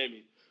went to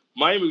Miami.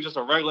 Miami was just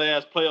a regular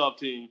ass playoff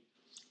team.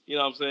 You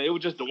know what I'm saying? It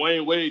was just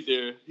Dwayne Wade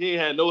there. He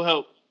ain't had no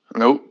help.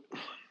 Nope.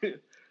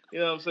 You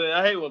know what I'm saying?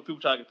 I hate when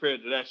people try to compare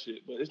it to that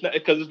shit, but it's not,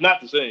 because it's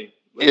not the same.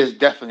 Like, it's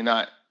definitely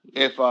not.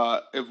 If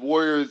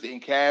Warriors and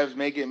Cavs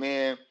make it,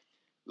 man,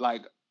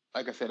 like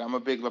I said, I'm a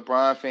big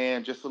LeBron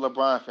fan, just a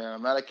LeBron fan.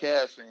 I'm not a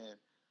Cavs fan.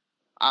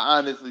 I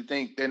honestly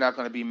think they're not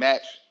going to be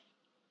matched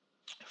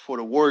for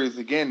the Warriors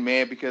again,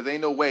 man, because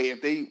ain't no way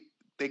if they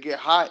get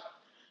hot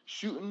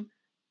shooting,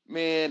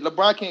 man,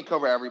 LeBron can't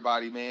cover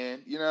everybody,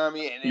 man. You know what I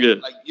mean? And then,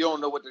 like, you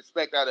don't know what to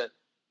expect out of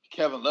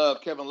Kevin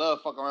Love. Kevin Love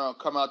fuck around,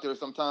 come out there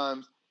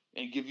sometimes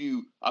and give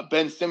you a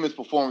Ben Simmons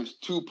performance,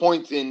 2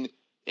 points in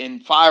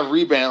 5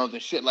 rebounds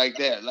and shit like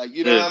that. Like,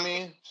 you know what I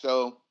mean?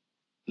 So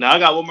now I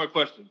got one more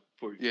question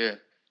for you. Yeah.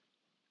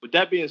 With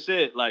that being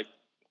said, like,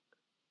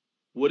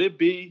 would it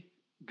be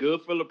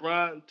good for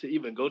LeBron to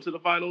even go to the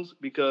finals?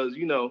 Because,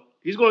 you know,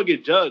 he's going to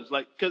get judged.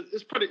 Like, because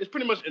it's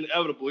pretty much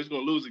inevitable he's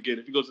going to lose again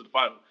if he goes to the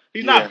finals.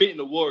 He's not beating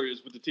the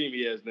Warriors with the team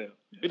he has now.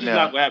 It's just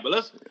not going to happen.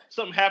 Unless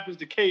something happens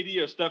to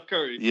KD or Steph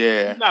Curry.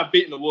 Yeah. He's not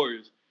beating the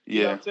Warriors. You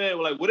know Yeah. what I'm saying?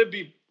 Well, like, would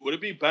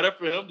it be better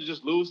for him to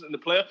just lose in the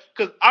playoffs?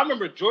 Because I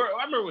remember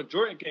when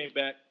Jordan came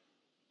back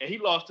and he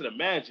lost to the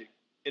Magic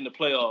in the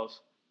playoffs.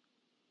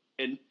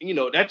 And, you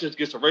know, that just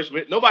gets erased.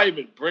 Nobody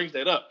even brings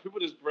that up. People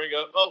just bring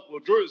up, oh, well,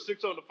 Jordan's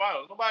 6 on the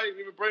finals. Nobody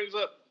even brings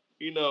up,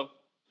 you know,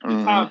 the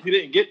times he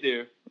didn't get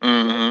there. Mm-hmm.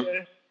 You know what I'm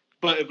saying?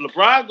 But if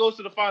LeBron goes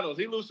to the finals,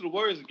 he loses to the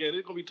Warriors again,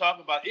 they're going to be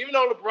talking about, even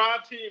though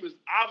LeBron's team is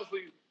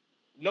obviously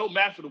no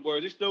match for the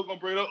Warriors, they're still going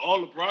to bring up,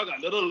 oh, LeBron got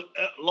another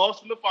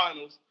loss in the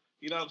finals.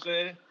 You know what I'm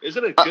saying? Is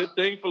it a good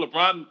thing for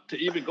LeBron to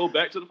even go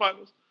back to the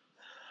finals?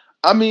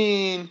 I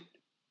mean,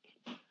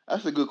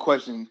 that's a good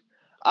question.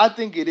 I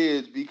think it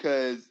is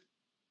because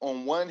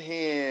on one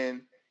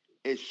hand,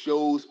 it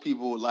shows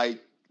people like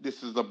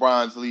this is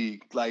LeBron's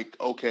league. Like,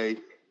 okay,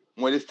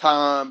 when it's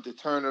time to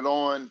turn it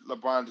on,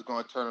 LeBron's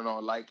going to turn it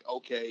on. Like,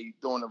 okay,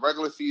 during the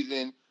regular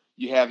season,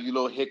 you have your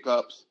little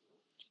hiccups.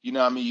 You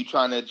know what I mean? You're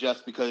trying to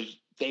adjust because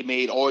they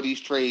made all these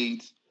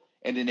trades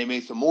and then they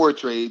made some more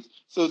trades.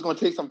 So it's going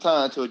to take some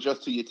time to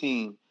adjust to your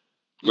team.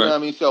 You know what I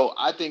mean? So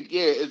I think,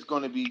 it's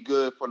going to be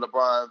good for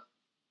LeBron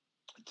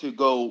to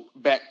go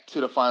back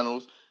to the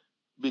finals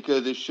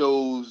because it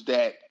shows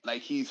that,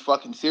 like, he's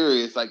fucking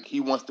serious. Like, he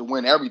wants to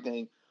win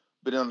everything.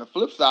 But on the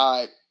flip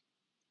side,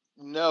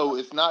 no,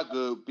 it's not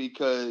good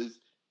because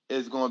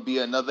it's going to be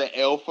another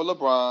L for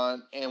LeBron.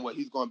 And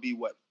he's going to be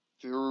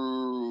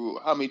through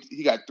how many?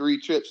 He got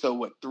 3 trips.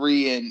 So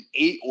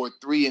 3-8 or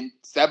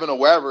 3-7 or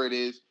wherever it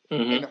is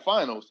in the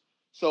finals.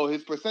 So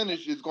his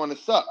percentage is going to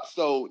suck.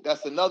 So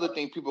that's another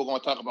thing people are going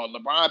to talk about.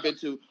 LeBron been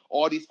to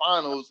all these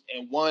finals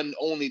and won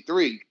only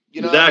 3.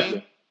 You know what I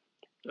mean?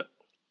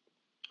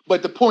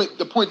 But the point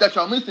that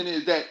y'all missing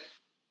is that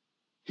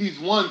he's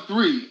won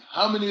 3.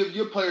 How many of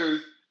your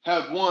players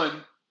have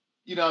won?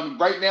 You know, I mean,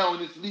 right now in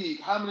this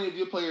league, how many of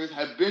your players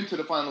have been to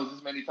the finals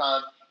this many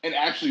times and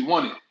actually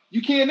won it?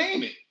 You can't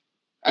name it.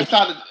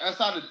 Outside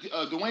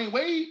of Dwayne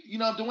Wade, you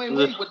know, Dwayne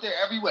Wade went there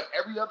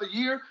every other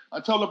year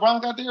until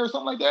LeBron got there or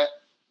something like that.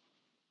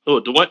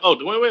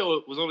 Dwayne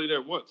Wade was only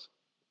there once.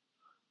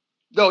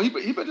 No, he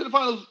been to the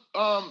finals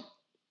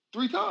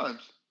 3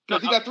 times.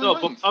 Because he got 3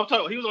 rings. I'm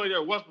talking. He was only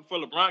there once before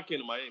LeBron came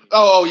to Miami.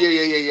 Oh,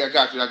 yeah. I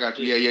got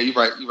you. Yeah,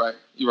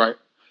 you're right.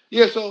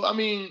 Yeah, so, I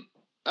mean,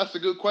 that's a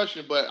good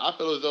question, but I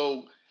feel as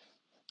though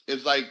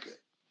it's like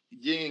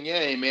yin and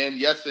yang, man.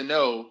 Yes and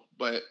no,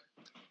 but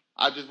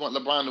I just want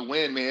LeBron to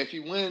win, man. If he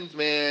wins,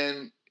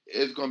 man,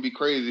 it's going to be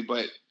crazy,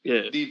 but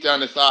deep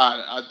down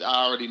inside,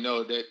 I already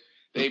know that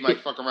they might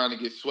fuck around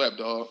and get swept,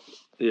 dog.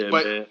 Yeah,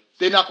 but man.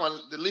 They're not going.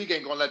 The league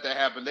ain't going to let that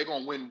happen. They're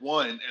going to win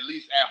 1 at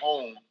least at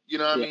home. You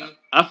know what I mean?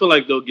 I feel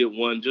like they'll get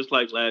 1 just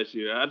like last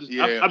year. I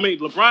mean,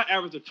 LeBron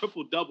averaged a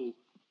triple double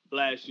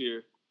last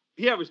year.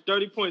 He averaged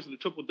 30 points in the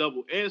triple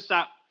double and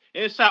shot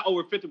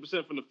over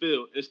 50% from the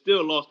field and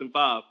still lost in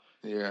 5.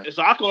 Yeah. And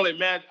so I can only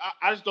imagine.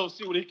 I just don't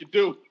see what he can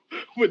do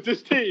with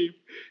this team.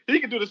 He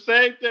can do the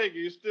same thing and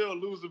he's still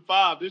losing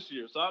 5 this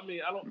year. So I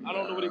mean, I don't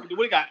know what he can do.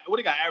 What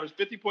he got? Average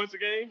 50 points a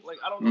game? Like,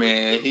 I don't know.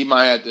 Man, he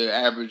might have to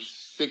average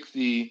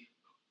 60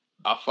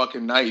 a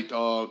fucking night,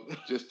 dog,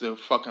 just to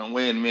fucking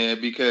win, man.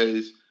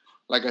 Because,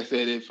 like I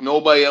said, if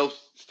nobody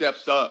else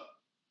steps up,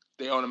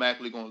 they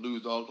automatically gonna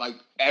lose, dog. Like,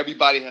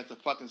 everybody has to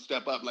fucking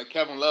step up. Like,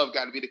 Kevin Love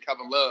got to be the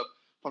Kevin Love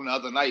from the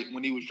other night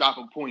when he was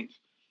dropping points.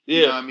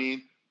 You know what I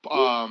mean?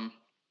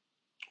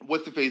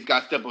 What's the face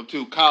got to step up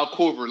too? Kyle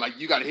Korver, like,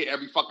 you got to hit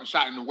every fucking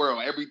shot in the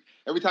world.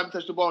 Every time you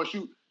touch the ball and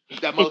shoot,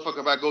 that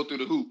motherfucker about to go through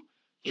the hoop.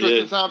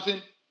 Tristan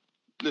Thompson,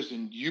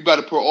 listen, you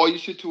better put all your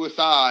shit to a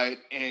side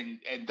and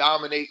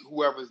dominate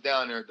whoever's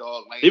down there,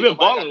 dog. Like, he been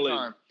balling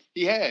lately.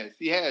 He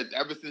has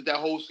ever since that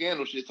whole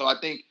scandal shit. So I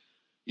think,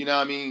 you know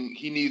what I mean,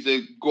 he needs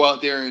to go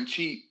out there and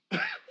cheat.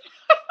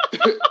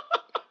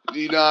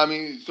 You know what I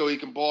mean, so he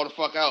can ball the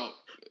fuck out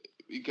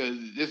because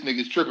this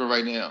nigga's tripping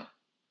right now.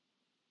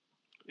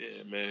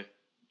 Yeah, man.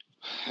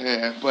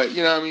 Yeah, but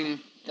you know what I mean,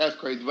 that's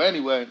crazy. But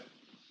anyway,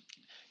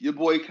 your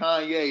boy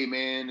Kanye,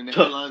 man, in the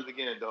headlines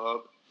again,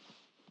 dog.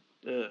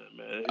 Yeah,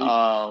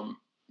 man.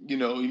 You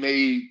know, he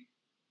made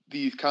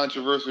these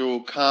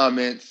controversial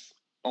comments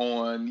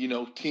on, you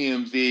know,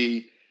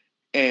 TMZ.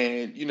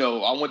 And, you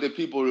know, I want the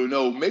people to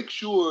know, make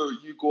sure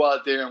you go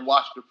out there and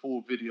watch the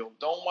full video.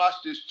 Don't watch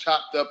this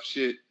chopped up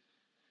shit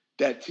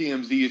that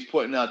TMZ is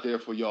putting out there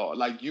for y'all.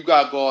 Like, you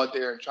got to go out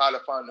there and try to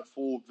find the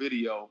full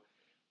video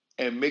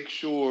and make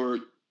sure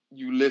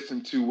you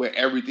listen to what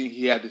everything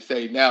he had to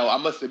say. Now, I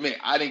must admit,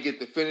 I didn't get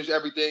to finish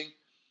everything.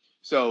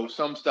 So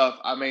some stuff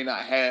I may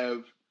not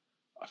have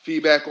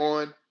feedback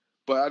on,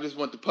 but I just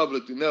want the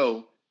public to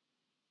know,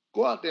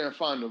 go out there and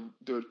find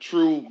the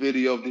true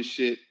video of this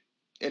shit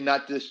and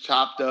not this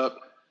chopped up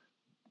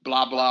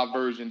blah blah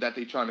version that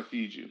they trying to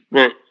feed you.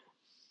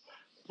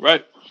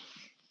 Right.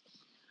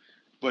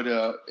 But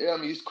yeah, I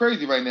mean, it's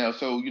crazy right now.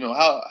 So, you know,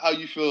 how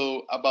you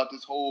feel about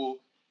this whole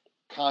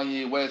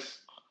Kanye West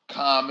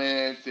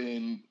comments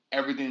and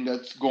everything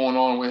that's going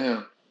on with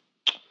him?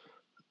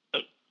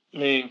 I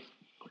mean,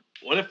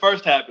 when it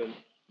first happened,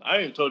 I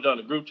even told y'all in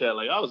the group chat,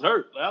 like, I was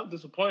hurt. Like, I was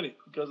disappointed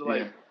because of,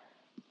 like,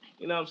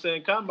 you know what I'm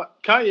saying?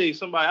 Kanye is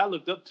somebody I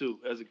looked up to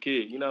as a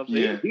kid. You know what I'm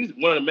saying? Yeah. He's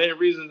one of the main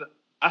reasons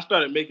I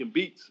started making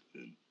beats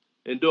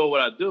and doing what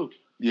I do.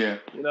 Yeah.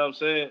 You know what I'm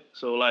saying?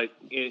 So, like,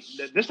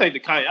 this ain't the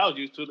Kanye I was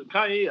used to. The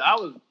Kanye I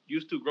was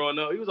used to growing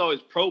up, he was always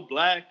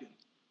pro-black. And,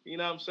 you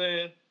know what I'm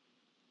saying?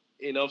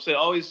 You know what I'm saying?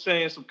 Always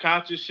saying some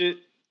conscious shit.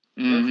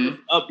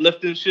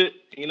 Uplifting shit.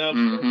 You know what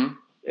I'm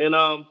saying?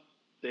 And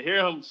to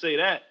hear him say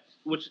that,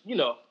 which, you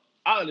know,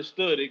 I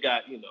understood it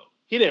got, you know,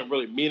 he didn't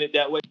really mean it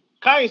that way.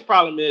 Kanye's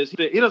problem is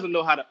he doesn't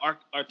know how to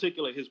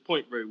articulate his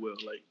point very well.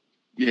 Like,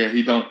 yeah,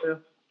 he don't. Yeah.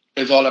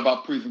 It's all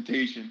about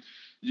presentation.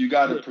 You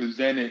got to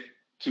present it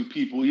to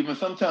people. Even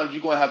sometimes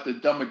you're going to have to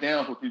dumb it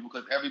down for people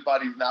because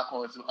everybody's not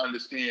going to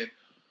understand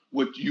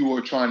what you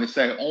are trying to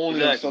say.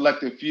 Only a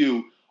selective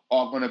few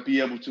are going to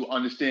be able to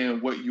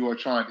understand what you are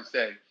trying to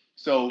say.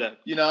 So,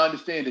 you know, I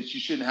understand that you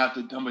shouldn't have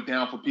to dumb it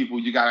down for people.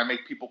 You got to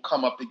make people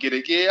come up to get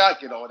it. Yeah, I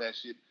get all that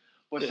shit.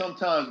 But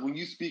sometimes when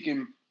you're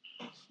speaking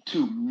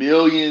to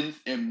millions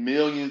and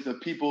millions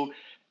of people,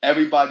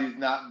 everybody's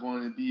not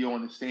going to be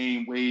on the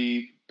same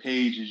wave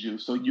page as you.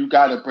 So you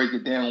got to break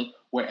it down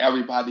where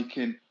everybody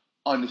can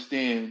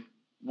understand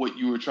what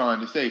you were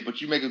trying to say.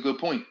 But you make a good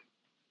point.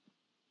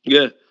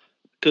 Yeah,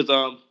 because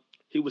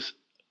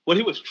what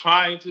he was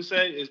trying to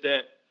say is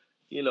that,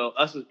 you know,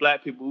 us as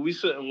black people, we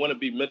shouldn't want to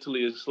be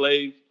mentally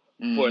enslaved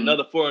for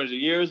another 400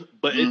 years,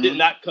 but it did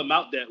not come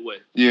out that way.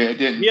 Yeah, it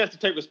didn't. He has to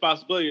take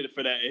responsibility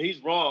for that, and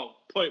he's wrong,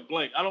 point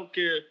blank. I don't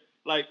care.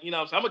 Like, you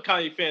know, I'm a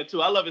Kanye fan,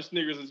 too. I love his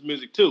sneakers and his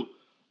music, too.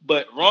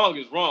 But wrong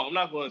is wrong. I'm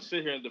not going to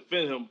sit here and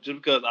defend him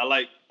just because I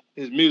like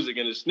his music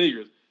and his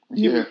sneakers.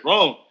 He was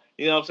wrong.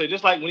 You know what I'm saying?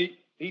 Just like when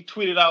he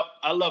tweeted out,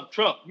 I love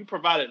Trump. You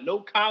provided no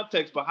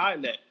context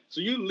behind that.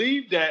 So you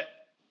leave that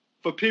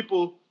for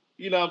people,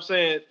 you know what I'm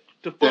saying,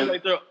 to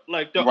formulate their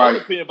own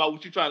opinion about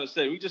what you're trying to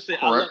say. We just say,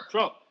 I love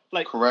Trump.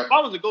 Like, if I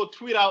was to go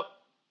tweet out,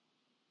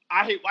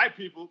 I hate white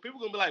people, people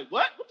going to be like,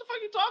 what? What the fuck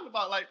are you talking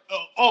about? Like,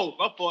 oh,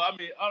 my fault. I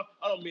mean, I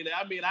don't mean that.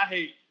 I mean, I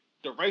hate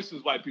the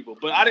racist white people.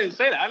 But I didn't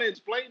say that. I didn't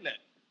explain that.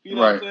 You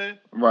know what I'm saying?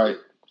 Right.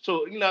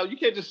 So, you know, you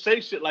can't just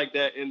say shit like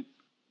that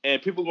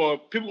and people going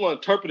to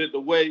interpret it the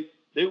way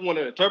they want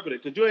to interpret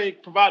it because you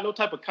ain't provide no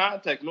type of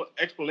context, no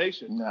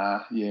explanation.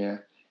 Nah, yeah.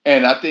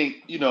 And I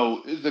think, you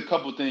know, there's a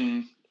couple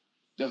things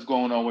that's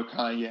going on with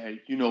Kanye.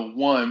 You know,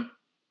 one,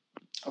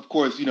 of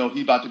course, you know,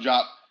 he about to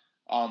drop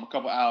a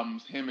couple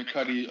albums. Him and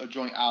Cudi, a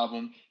joint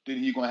album. Then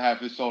he's going to have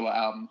his solo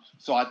album.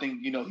 So I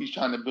think, you know, he's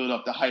trying to build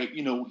up the hype.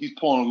 You know, he's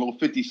pulling a little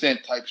 50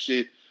 Cent type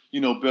shit, you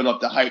know, build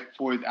up the hype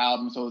for his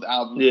album so his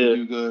album can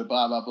do good,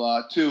 blah, blah,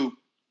 blah. Two,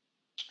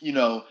 you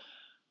know,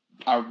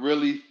 I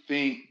really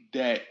think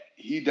that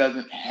he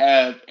doesn't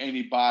have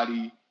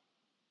anybody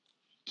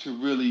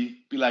to really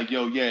be like,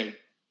 yo, yeah,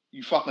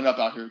 you fucking up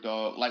out here,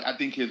 dog. Like, I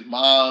think his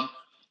mom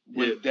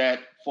was that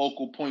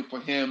focal point for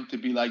him to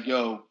be like,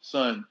 yo,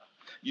 son,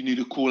 you need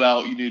to cool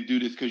out. You need to do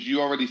this because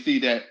you already see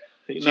that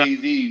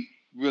Jay-Z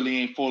really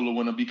ain't fooling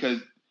with him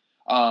because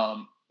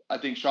I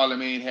think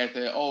Charlamagne had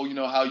said, oh, you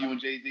know, how you and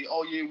Jay-Z,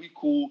 oh, yeah, we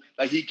cool.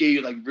 Like, he gave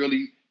you, like,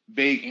 really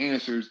vague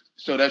answers.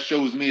 So that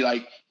shows me,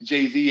 like,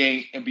 Jay-Z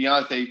ain't and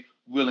Beyonce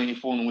really ain't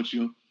fooling with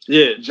you.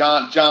 Yeah.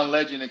 John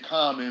Legend and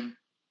Common,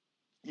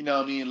 you know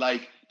what I mean?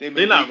 Like, they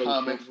make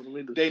comments.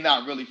 They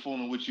not really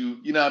fooling with you.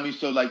 You know what I mean?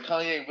 So, like,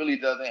 Kanye really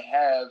doesn't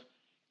have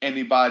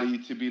anybody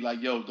to be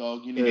like, yo,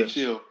 dog, you need to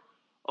chill.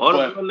 All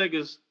the real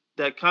niggas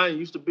that Kanye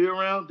used to be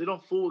around, they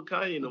don't fool with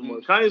Kanye no more.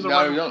 Kanye's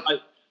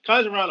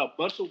around a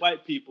bunch of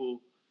white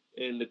people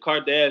and the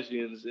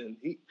Kardashians,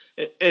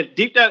 and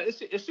deep down,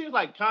 it seems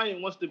like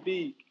Kanye wants to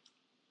be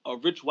a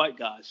rich white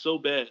guy so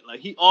bad. Like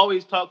he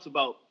always talks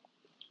about,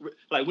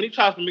 like when he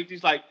tries to make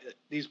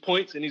these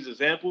points and these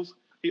examples,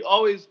 he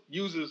always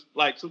uses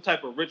like some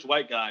type of rich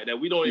white guy that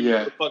we don't even know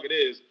what the fuck it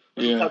is,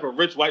 or some type of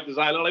rich white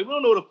designer. Like we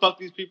don't know what the fuck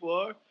these people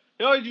are.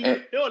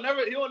 He'll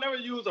never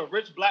use a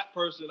rich black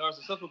person or a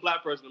successful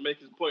black person to make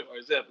his point or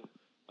example.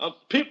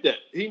 Peep that.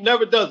 He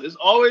never does it. It's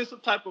always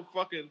some type of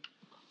fucking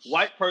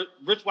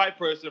rich white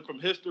person from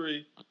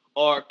history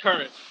or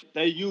current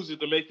that he uses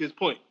to make his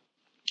point.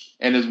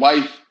 And his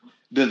wife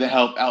doesn't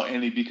help out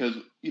any because,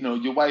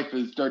 your wife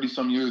is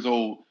 30-some years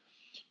old.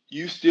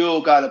 You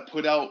still got to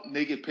put out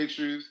naked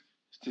pictures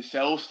to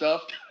sell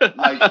stuff.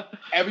 Like,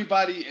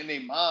 everybody and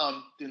their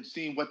mom didn't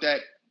see what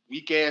that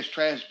weak-ass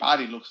trash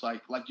body looks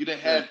like. Like, you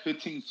didn't have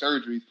 15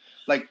 surgeries.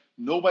 Like,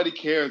 nobody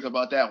cares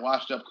about that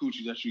washed-up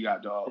coochie that you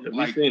got, dog.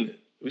 We've seen it.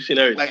 We've seen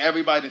everything. Like,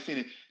 everybody has seen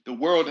it. The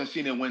world has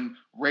seen it when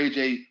Ray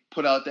J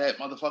put out that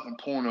motherfucking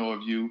porno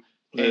of you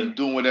and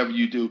doing whatever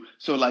you do.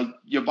 So, like,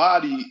 your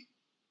body,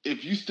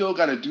 if you still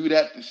got to do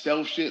that to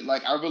sell shit,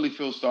 like, I really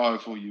feel sorry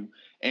for you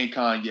and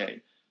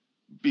Kanye.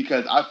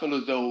 Because I feel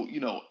as though,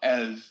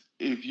 as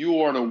if you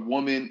are the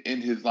woman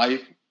in his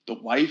life, the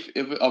wife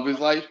of his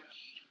life,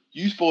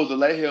 you supposed to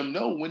let him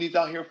know when he's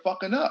out here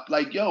fucking up.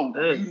 Like, yo,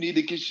 you need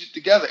to get shit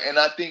together. And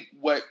I think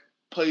what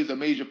plays a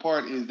major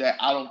part is that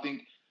I don't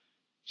think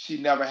she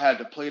never had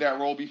to play that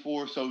role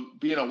before. So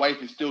being a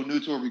wife is still new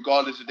to her,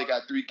 regardless if they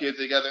got 3 kids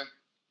together.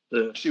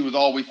 Yeah. She was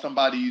always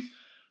somebody's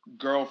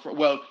girlfriend.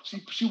 Well,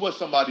 she was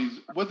somebody's.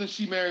 Wasn't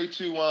she married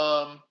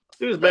to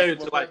She was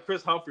married to like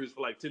Chris Humphries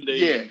for like 10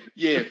 days.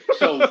 Yeah.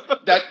 So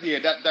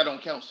that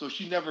don't count. So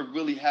she never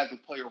really had to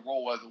play a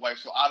role as a wife.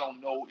 So I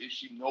don't know if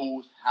she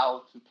knows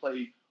how to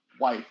play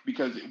wife,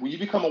 because when you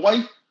become a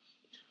wife,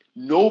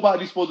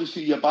 nobody's supposed to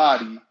see your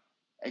body,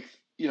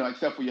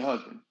 except for your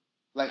husband.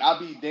 Like, I'll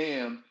be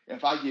damned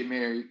if I get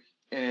married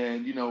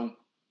and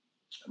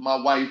my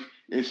wife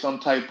is some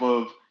type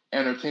of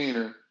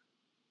entertainer,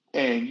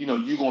 and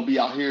you're gonna be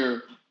out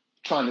here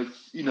trying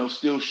to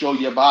still show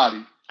your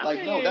body.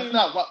 Like, no, that's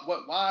not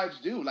what wives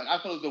do. Like, I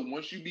feel as though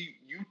once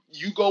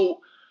you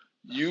go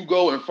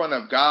in front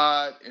of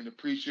God and the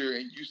preacher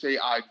and you say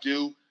I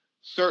do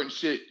certain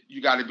shit, you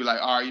got to be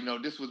like, all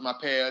right, this was my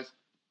past.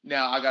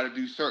 Now I got to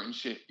do certain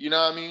shit. You know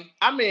what I mean?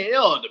 I mean, it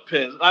all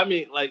depends. I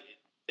mean, like,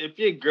 if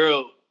your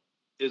girl's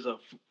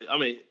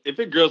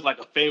like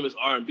a famous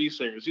R&B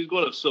singer, she's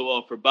going to show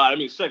off her body. I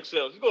mean, sex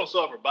sells. She's going to show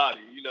off her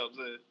body. You know what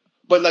I'm saying?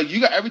 But like,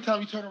 every time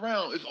you turn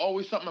around, it's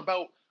always something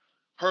about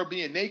her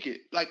being naked.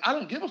 Like, I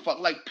don't give a fuck.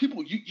 Like,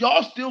 people,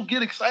 y'all still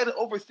get excited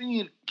over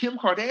seeing Kim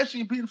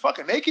Kardashian being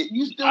fucking naked?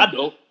 I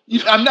don't.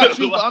 I'm not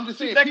you, but I'm just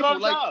saying. People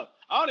like,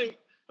 I don't even,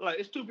 like,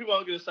 it's 2 people I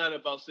don't get excited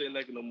about seeing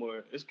naked no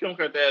more. It's Kim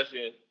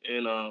Kardashian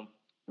and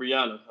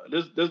Rihanna.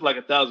 There's like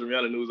 1,000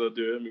 Rihanna news out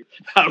there. I mean,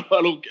 I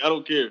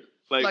don't care.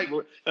 Like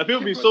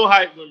people be so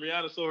hyped when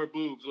Rihanna saw her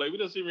boobs. Like, we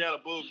done see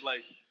Rihanna boobs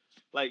like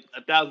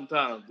 1,000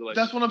 times. Like,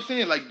 that's what I'm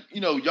saying. Like,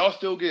 y'all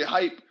still get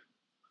hype.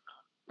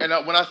 And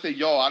when I say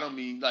y'all, I don't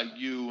mean like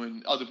you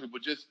and other people.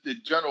 Just the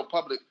general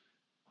public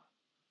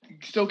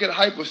still get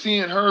hype of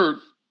seeing her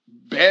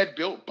bad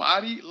built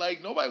body.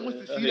 Like, nobody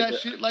wants to see that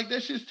shit. Like,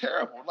 that shit's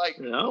terrible. Like,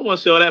 I don't want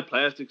to see all that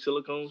plastic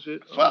silicone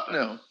shit. Fuck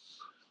no.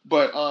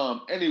 But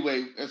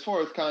anyway, as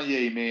far as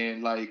Kanye,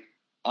 man, like,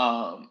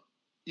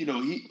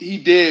 he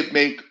did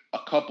make a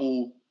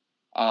couple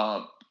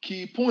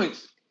key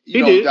points.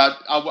 That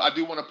I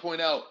do want to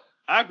point out.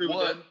 I agree with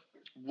that.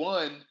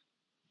 One,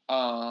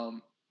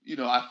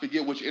 I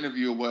forget which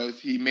interview it was.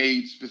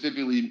 He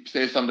specifically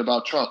said something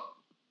about Trump.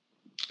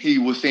 He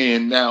was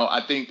saying, now,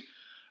 I think,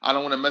 I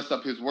don't want to mess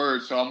up his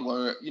words, so I'm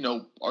going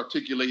to,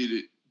 articulate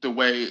it the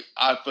way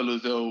I feel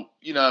as though,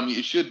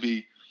 it should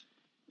be.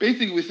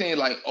 Basically, we're saying,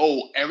 like,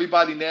 oh,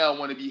 everybody now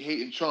want to be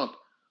hating Trump.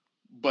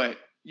 But,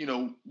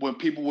 when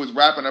people was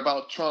rapping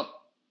about Trump,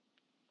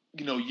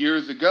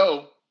 years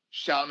ago,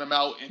 shouting him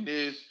out and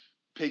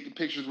taking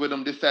pictures with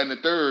him, this, that, and the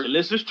third. And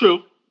this is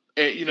true.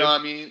 And, what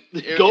I mean?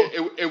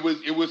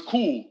 It was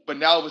cool. But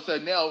now, all of a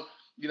sudden, now,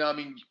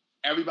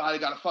 everybody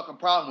got a fucking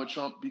problem with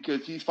Trump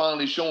because he's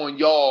finally showing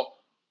y'all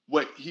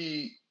what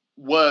he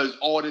was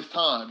all this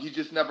time. He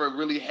just never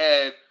really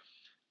had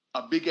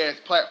a big-ass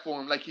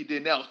platform like he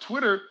did now.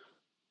 Twitter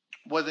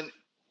wasn't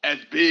as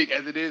big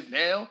as it is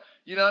now.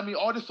 You know what I mean?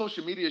 All the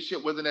social media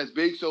shit wasn't as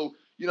big. So,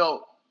 the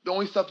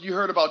only stuff you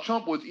heard about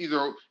Trump was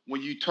either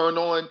when you turn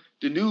on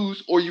the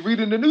news or you read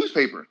in the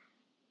newspaper.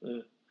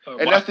 And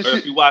that's the shit.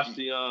 If you watch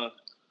the,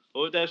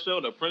 what was that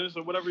show? The Apprentice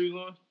or whatever you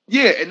on?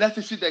 Yeah, and that's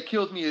the shit that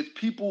kills me is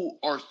people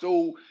are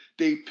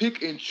they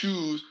pick and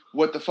choose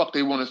what the fuck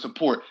they want to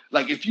support.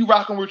 Like, if you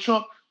rocking with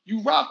Trump,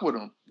 you rock with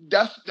him.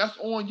 That's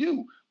on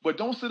you. But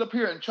don't sit up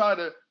here and try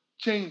to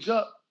change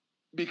up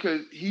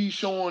because he's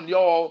showing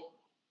y'all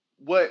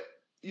what,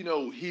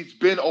 he's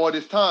been all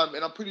this time.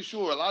 And I'm pretty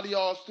sure a lot of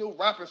y'all still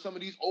rapping some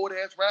of these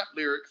old-ass rap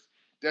lyrics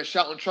that's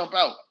shouting Trump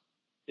out.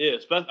 Yeah,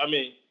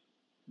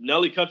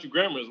 Nelly Country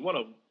Grammar is one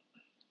of them.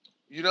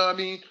 You know what I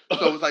mean?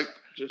 So it's like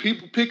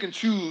people pick and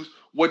choose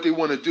what they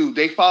want to do.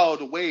 They follow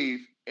the wave.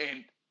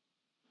 And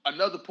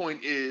another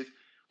point is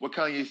what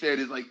Kanye said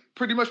is like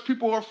pretty much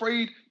people are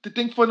afraid to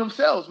think for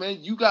themselves, man.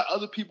 You got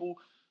other people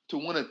to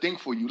want to think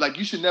for you. Like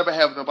you should never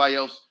have nobody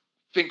else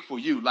think for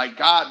you. Like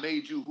God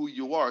made you who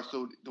you are.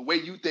 So the way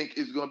you think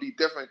is going to be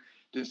different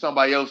than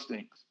somebody else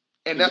thinks.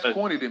 And that's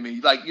corny to me.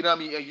 Like, you know what I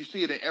mean? And you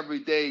see it in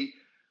everyday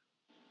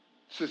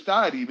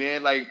society,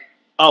 man. Like,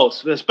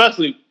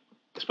 especially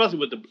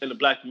with in the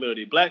black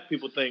community. Black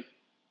people think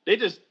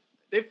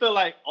they feel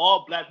like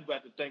all black people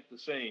have to think the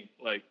same.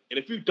 Like, and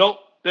if you don't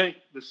think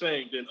the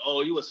same, then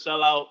you a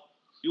sellout,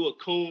 you a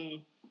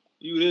coon,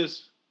 you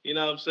this. You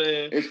know what I'm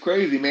saying? It's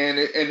crazy, man.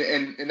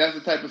 And that's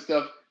the type of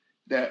stuff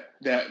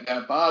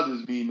that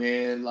bothers me,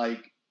 man.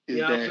 Like, is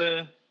you know what I'm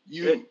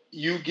saying?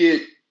 You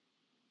get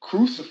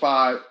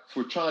crucified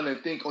for trying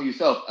to think on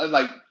yourself.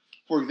 Like,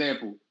 for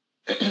example,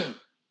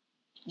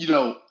 you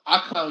know, I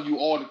clown you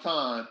all the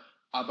time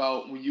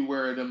about when you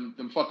wear them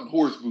fucking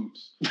horse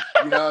boots.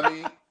 You know what I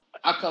mean?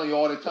 I clown you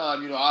all the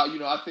time.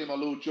 I say my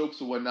little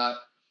jokes or whatnot.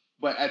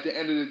 But at the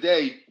end of the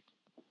day,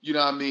 you know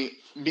what I mean?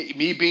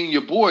 Me being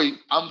your boy,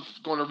 I'm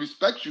gonna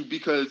respect you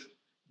because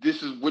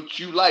this is what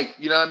you like.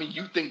 You know what I mean?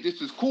 You think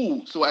this is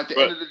cool. So at the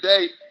end of the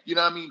day, you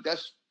know what I mean?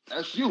 That's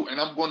you. And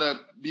I'm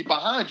gonna be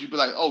behind you, be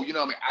like, oh, you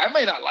know what I mean? I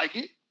may not like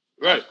it.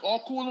 Right. That's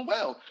all cool and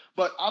well.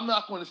 But I'm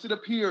not gonna sit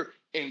up here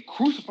and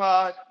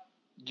crucify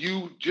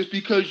you just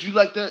because you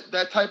like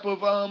that type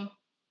of them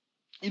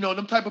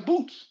type of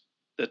boots.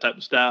 That type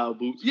of style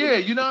boots. Yeah,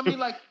 you know what I mean?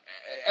 Like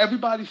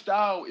everybody's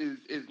style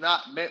is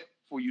not meant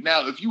for you.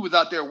 Now, if you was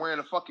out there wearing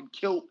a fucking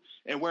kilt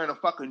and wearing a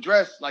fucking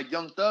dress like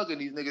Young Thug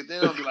and these niggas,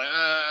 then I'll be like,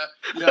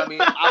 you know what I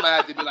mean? I'm gonna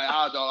have to be like,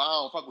 dog,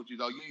 I don't fuck with you,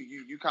 dog.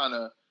 You kind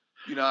of,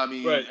 you know what I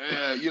mean? Right.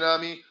 You know what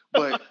I mean?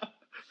 But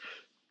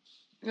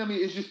you know what I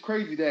mean? It's just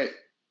crazy that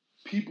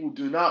people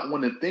do not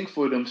want to think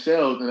for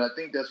themselves, and I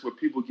think that's where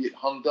people get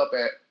hung up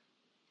at,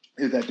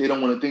 is that they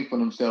don't want to think for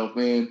themselves,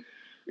 man.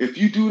 If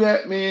you do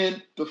that,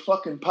 man, the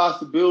fucking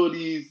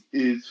possibilities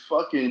is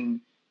fucking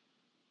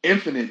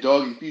infinite,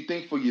 dog. If you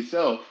think for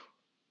yourself.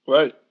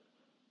 Right.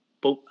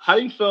 But how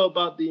do you feel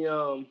about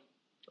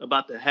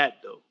the hat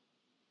though?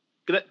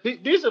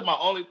 These are my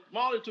only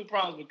two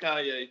problems with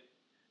Kanye.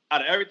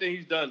 Out of everything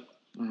he's done,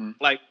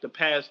 like the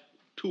past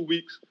 2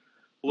 weeks,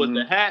 was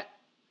the hat,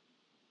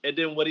 and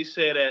then what he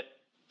said at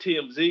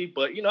TMZ.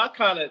 But I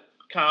kind of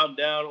calmed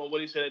down on what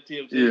he said at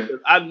TMZ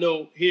because I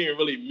know he didn't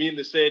really mean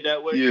to say it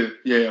that way.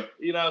 Yeah.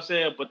 You know what I'm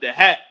saying? But the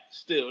hat,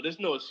 still, there's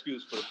no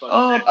excuse for the fucking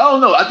hat. I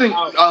don't know. I think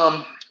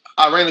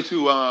I ran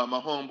into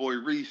my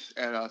homeboy Reese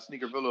at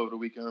Sneaker Villa over the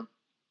weekend,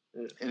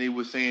 and he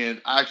was saying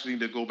I actually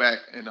need to go back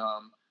and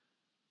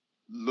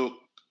look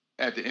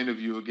at the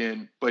interview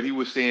again. But he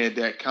was saying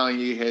that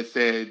Kanye had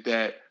said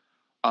that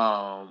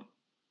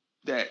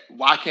that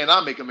why can't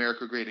I make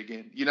America great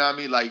again? You know what I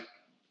mean? Like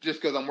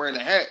just because I'm wearing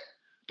a hat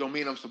don't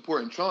mean I'm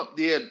supporting Trump.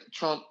 Yeah,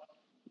 Trump,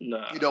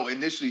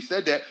 initially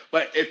said that.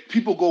 But if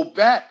people go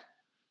back,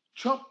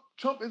 Trump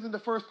isn't the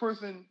first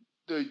person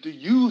to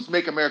use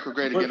 "Make America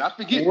Great Again." I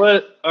forget.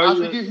 I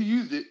forget who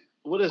used it.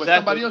 What is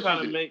that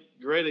trying to make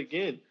great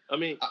again? I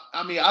mean,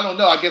 I don't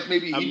know. I guess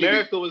maybe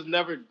America was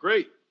never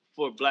great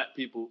for black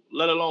people,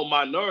 let alone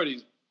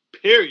minorities.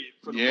 Period.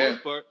 For the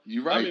most part,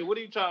 you're right. I mean, what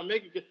are you trying to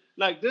make it?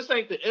 Like this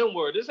ain't the N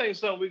word. This ain't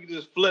something we can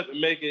just flip and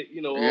make it.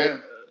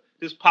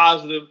 This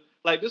positive.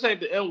 Like this ain't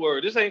the N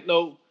word. This ain't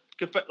no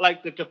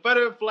like the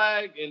Confederate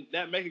flag and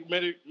that "Make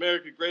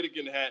America Great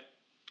Again" hat.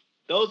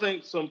 Those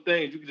ain't some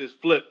things you can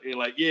just flip and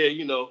like,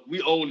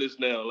 we own this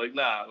now. Like,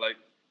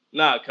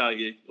 nah,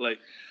 Kanye. Like,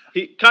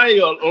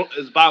 Kanye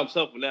is by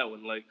himself on that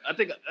one. Like, I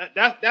think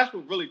that's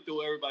what really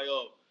threw everybody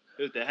off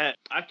is the hat.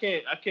 I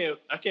can't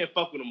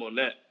fuck with him on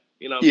that.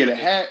 The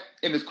hat,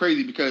 and it's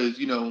crazy because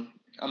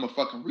I'm a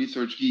fucking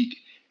research geek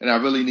and I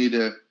really need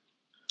to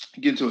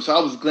get into it. So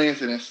I was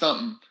glancing at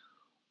something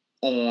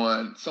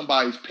on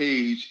somebody's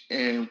page,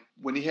 and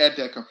when he had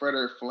that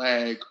Confederate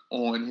flag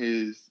on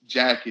his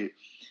jacket,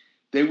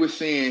 they were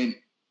saying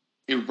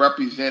it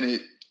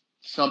represented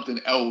something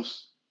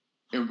else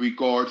in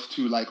regards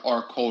to like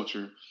our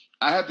culture.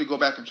 I have to go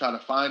back and try to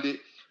find it,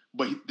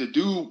 but the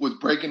dude was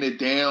breaking it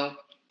down,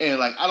 and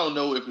like I don't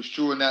know if it's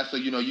true or not. So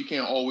you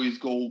can't always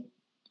go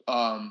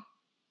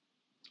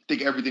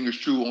think everything is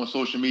true on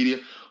social media,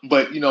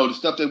 but the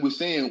stuff that we're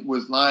saying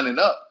was lining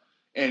up,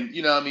 and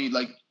what I mean,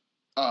 like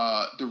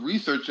the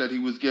research that he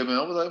was giving,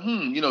 I was like,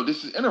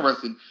 this is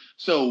interesting.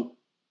 So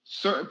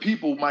certain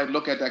people might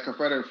look at that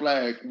Confederate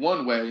flag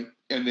one way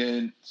and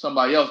then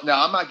somebody else.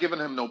 Now, I'm not giving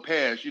him no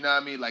pass, you know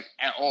what I mean? Like,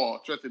 at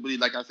all. Trust and believe,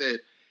 like I said,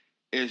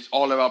 it's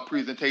all about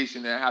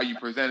presentation and how you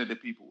present it to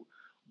people.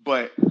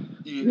 But,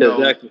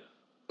 exactly.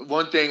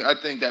 One thing I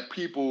think that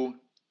people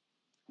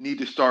need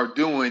to start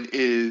doing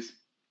is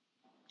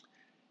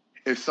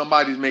if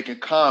somebody's making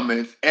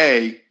comments,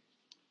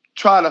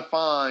 try to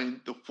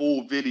find the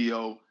full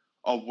video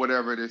of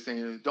whatever they're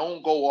saying.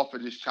 Don't go off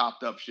of this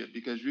chopped up shit,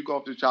 because if you go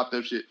off this chopped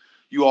up shit,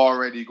 you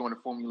already going to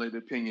formulate an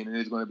opinion, and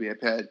it's going to be a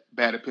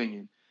bad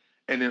opinion.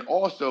 And then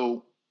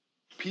also,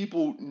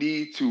 people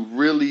need to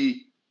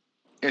really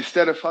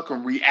instead of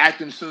fucking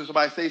reacting as soon as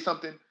somebody say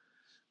something,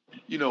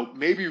 you know,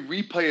 maybe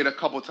replay it a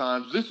couple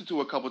times, listen to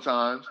it a couple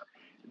times,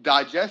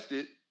 digest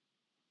it,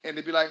 and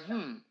they'd be like,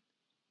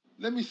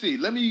 let me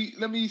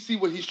see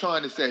what he's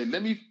trying to say.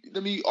 Let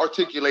me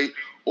articulate,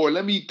 or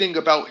let me think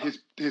about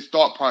his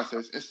thought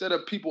process. Instead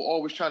of people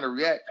always trying to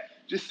react,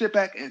 just sit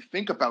back and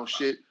think about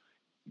shit,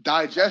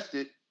 digest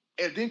it,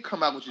 and then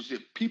come out with your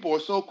shit. People are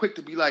so quick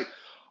to be like,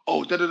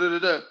 oh,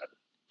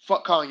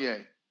 fuck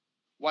Kanye.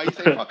 Why you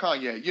say fuck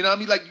Kanye? You know what I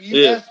mean? Like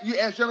you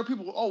ask general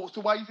people, oh,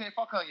 so why you saying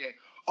fuck Kanye?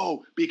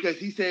 Oh, because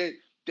he said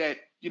that,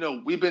 you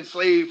know, we've been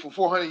slaves for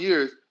 400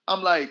 years.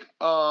 I'm like, you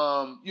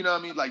know what I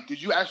mean? Like,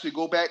 did you actually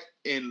go back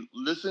and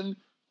listen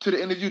to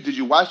the interview? Did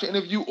you watch the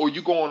interview, or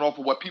you going off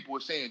of what people were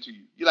saying to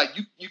you? You're like,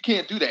 you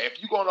can't do that.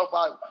 If you going off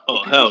by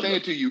what people are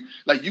saying to you,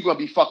 like, you're gonna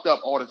be fucked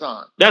up all the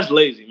time. That's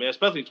lazy, man.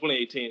 Especially in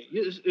 2018.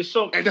 It's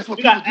so, and that's what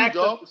people do,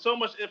 dog. So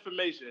much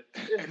information,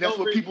 and that's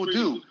what people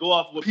do. Just go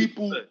off of what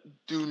people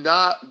do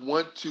not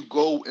want to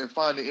go and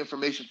find the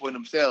information for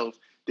themselves.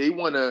 They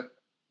want to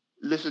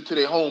listen to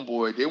their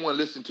homeboy. They want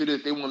to listen to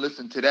this. They want to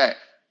listen to that.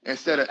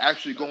 Instead of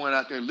actually going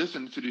out there and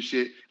listening to this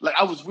shit. Like,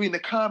 I was reading the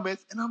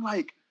comments, and I'm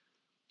like,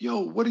 yo,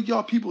 what are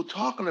y'all people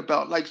talking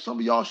about? Like, some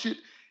of y'all shit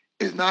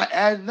is not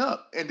adding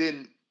up. And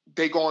then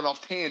they going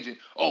off tangent.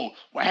 Oh,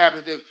 what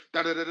happens if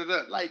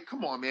da-da-da-da-da? Like,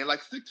 come on, man.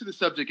 Like, stick to the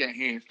subject at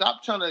hand.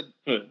 Stop trying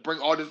to bring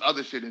all this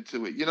other shit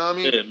into it. You know what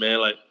I mean? Yeah, man.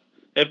 Like,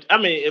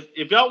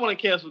 if y'all want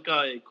to cancel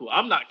Kanye, cool.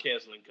 I'm not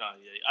canceling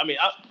Kanye. I mean,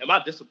 am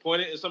I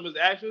disappointed in some of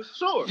his actions?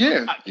 Sure.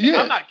 Yeah,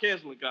 I'm not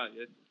canceling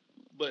Kanye.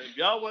 But if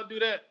y'all want to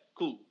do that,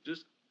 cool.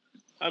 Just,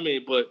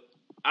 but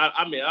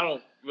I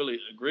don't really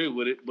agree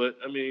with it. But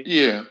I mean,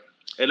 yeah.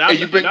 And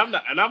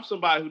I'm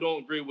somebody who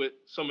don't agree with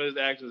some of his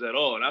actions at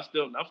all, and I'm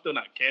still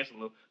not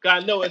canceling him. Cause I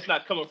know it's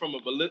not coming from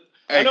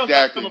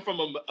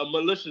a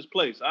malicious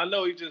place. I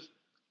know he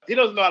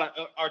doesn't know how to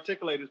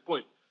articulate his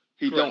point.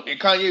 He don't. And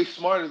Kanye's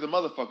smart as a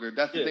motherfucker.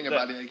 That's the thing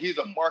about it. Like, he's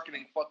a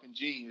marketing fucking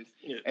genius,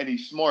 and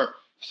he's smart.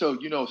 So,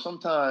 you know,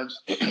 sometimes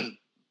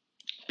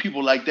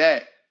people like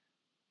that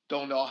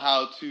don't know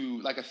how to,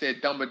 like I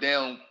said, dumb it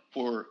down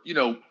for, you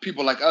know,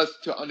 people like us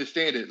to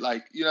understand it.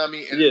 Like, you know what I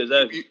mean? And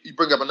exactly. You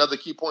bring up another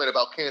key point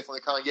about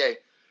canceling Kanye.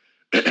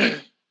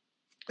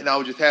 And I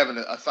was just having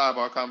a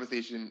sidebar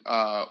conversation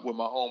with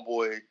my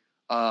homeboy,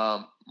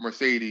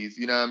 Mercedes.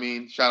 You know what I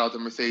mean? Shout out to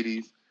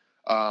Mercedes,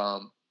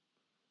 and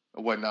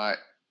whatnot.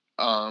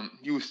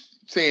 He was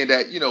saying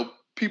that, you know,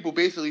 people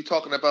basically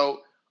talking about,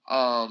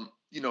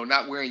 you know,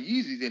 not wearing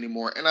Yeezys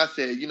anymore. And I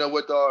said, you know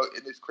what, dog?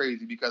 And it's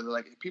crazy because,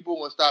 like, if people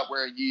want to stop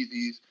wearing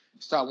Yeezys,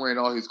 stop wearing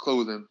all his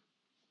clothing,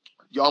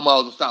 y'all might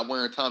as well stop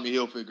wearing Tommy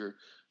Hilfiger.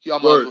 Y'all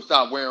might as well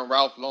stop wearing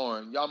Ralph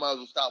Lauren. Y'all might as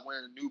well stop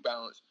wearing New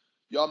Balance.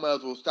 Y'all might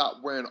as well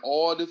stop wearing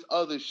all this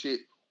other shit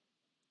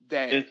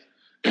that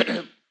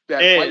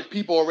white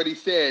people already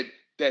said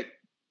that,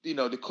 you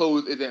know, the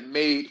clothes isn't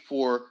made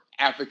for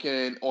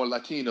African or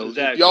Latinos.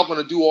 Exactly. If y'all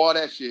gonna do all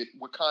that shit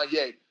with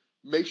Kanye,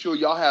 make sure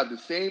y'all have the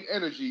same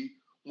energy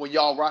when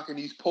y'all rocking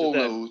these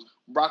polos,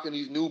 rocking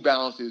these New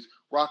Balances,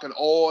 rocking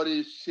all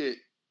this shit.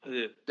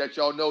 Yeah. That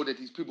y'all know that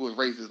these people is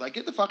racist. Like,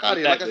 get the fuck out of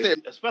here. Like I said,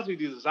 especially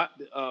these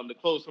the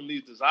clothes from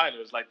these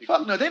designers. Like,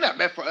 fuck no, they're not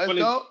meant for us,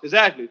 though.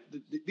 Exactly.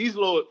 These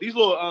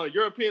little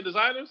European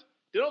designers,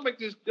 they don't make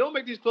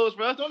these clothes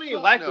for us. Don't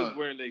even like us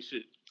wearing their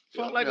shit.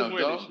 Fuck no,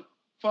 dog.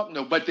 Fuck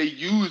no, but they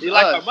use us. They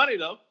like our money,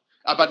 though.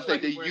 I'm about to say,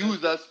 they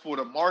use us for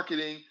the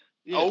marketing.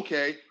 Yeah.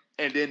 Okay,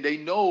 and then they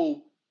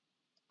know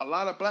a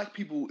lot of black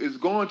people is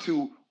going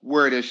to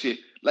wear their shit.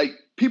 Like,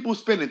 people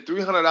spending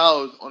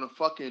 $300 on a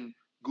fucking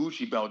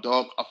Gucci belt,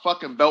 dog. A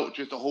fucking belt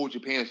just to hold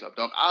your pants up,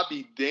 dog. I'll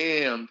be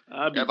damned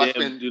if I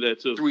spend do that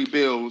too.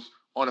 $3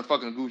 on a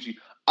fucking Gucci.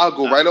 I'll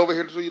go right over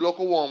here to your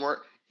local Walmart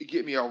and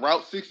get me a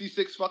Route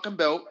 66 fucking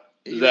belt.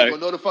 And you ain't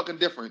gonna know the fucking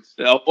difference.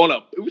 We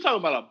talking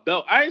about a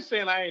belt. I ain't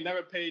saying I ain't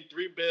never paid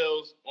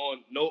 $3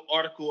 on no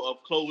article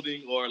of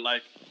clothing or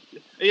like.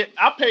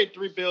 I paid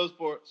 $3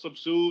 for some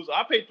shoes.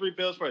 I paid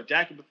 $3 for a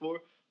jacket before.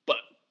 But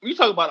we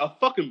talk about a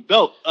fucking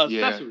belt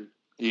accessory.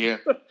 Yeah.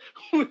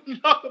 We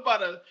talk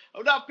about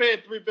I'm not paying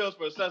 $3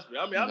 for accessory.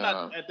 I mean, I'm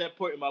not at that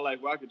point in my life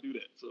where I could do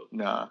that. So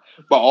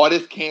but all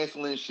this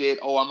canceling shit.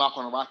 Oh, I'm not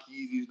gonna rock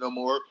Yeezys no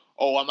more.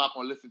 Oh, I'm not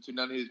gonna listen to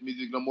none of his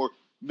music no more.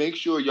 Make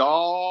sure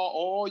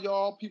all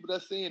y'all people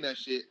that's saying that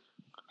shit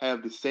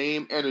have the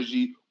same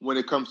energy when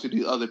it comes to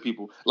these other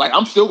people. Like,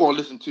 I'm still gonna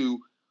listen to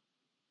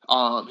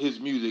his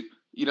music.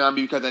 You know what I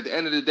mean? Because at the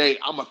end of the day,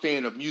 I'm a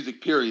fan of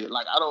music. Period.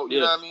 Like, I don't. You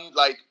know what I mean?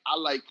 Like,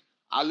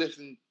 I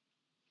listen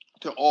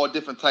to all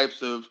different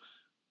types of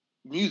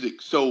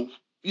music. So,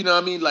 you know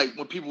what I mean? Like,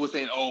 when people were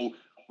saying, oh,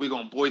 we're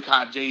going to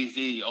boycott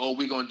Jay-Z. Oh,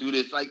 we're going to do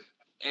this. Like,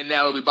 and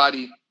now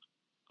everybody,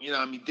 you know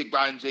what I mean, Dick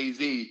Ryan,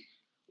 Jay-Z,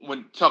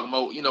 when talking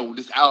about, you know,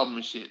 this album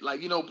and shit.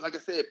 Like, you know, like I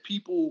said,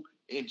 people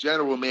in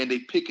general, man, they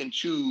pick and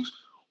choose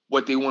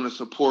what they want to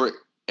support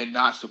and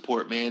not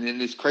support, man.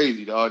 And it's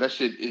crazy, dog. That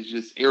shit is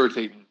just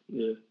irritating.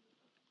 Yeah.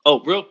 Oh,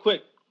 real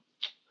quick.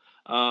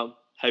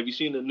 Have you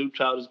seen the new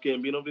Childish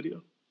Gambino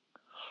video?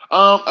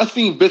 I've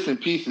seen bits and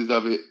pieces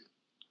of it.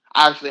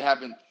 I actually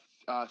haven't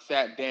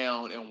sat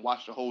down and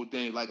watched the whole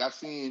thing. Like I've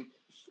seen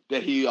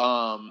that he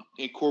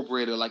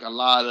incorporated like a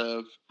lot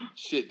of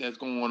shit that's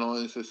going on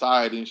in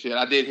society and shit.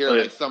 I did hear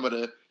like some of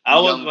the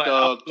Young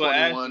Thug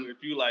 21. If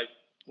you like,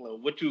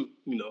 what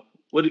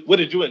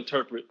did you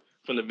interpret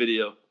from the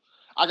video?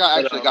 I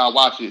gotta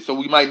watch it, so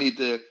we might need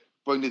to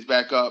bring this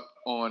back up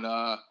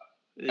on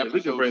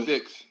episode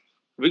 6.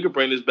 We could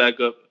bring this back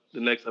up the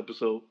next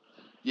episode.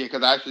 Yeah,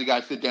 because I actually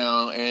got to sit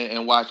down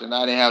and watch it. And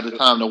I didn't have the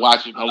time to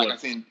watch it, but I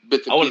seen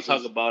bits and pieces. I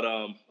want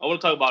to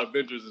talk about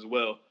Avengers as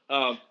well.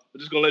 I'm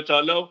just gonna let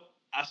y'all know.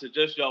 I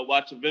suggest y'all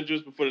watch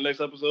Avengers before the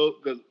next episode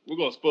because we're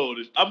gonna spoil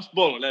this. I'm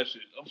spoiling that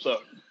shit. I'm sorry.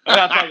 I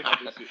gotta talk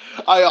about this shit.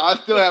 I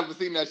still haven't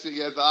seen that shit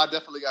yet, so I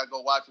definitely gotta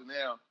go watch it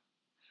now.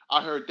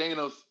 I heard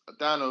Thanos,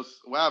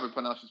 whatever you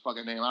pronounce his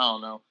fucking name, I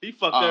don't know. He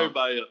fucked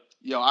everybody up.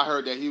 Yo, I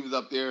heard that he was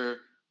up there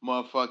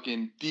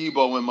motherfucking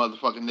Debo-ing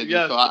motherfucking niggas,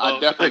 yes, so I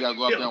definitely gotta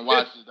go up there and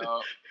watch it,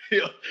 dog.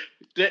 Yo,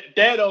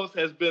 Thanos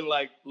has been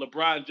like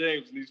LeBron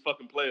James in these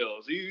fucking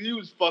playoffs. He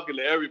was fucking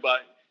to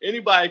everybody.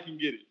 Anybody can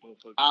get it,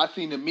 motherfucker. I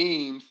seen the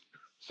memes,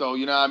 so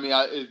you know what I mean.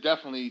 It's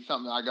definitely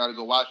something I gotta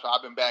go watch. So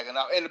I've been bagging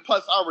out, and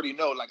plus I already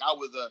know, like I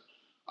was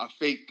a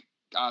fake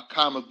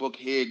comic book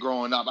head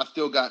growing up. I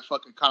still got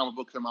fucking comic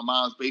books in my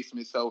mom's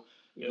basement, so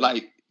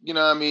like you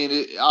know what I mean.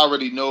 I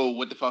already know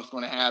what the fuck's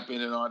gonna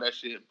happen and all that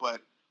shit.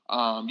 But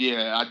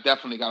yeah, I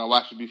definitely gotta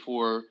watch it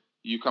before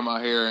you come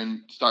out here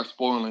and start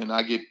spoiling.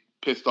 I get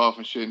pissed off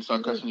and shit and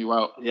start cussing you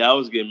out. Yeah, I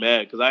was getting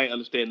mad because I didn't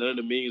understand none of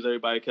the memes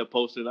everybody kept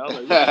posting. I was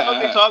like, what the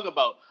fuck they talking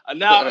about?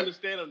 Now I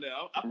understand them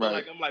now. I feel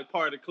like I'm like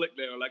part of the clique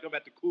now. Like I'm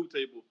at the cool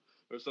table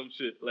or some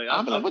shit. Like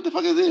I'm like, what the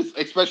fuck is this?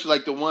 Especially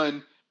like the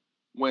one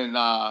when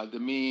the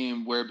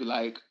meme where it'd be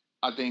like,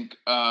 I think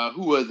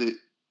who was it?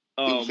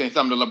 He was saying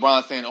something to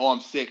LeBron saying, "Oh,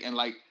 I'm sick," and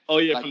like,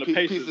 like, from the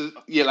Pacers.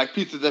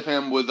 Pieces of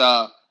him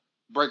was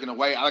breaking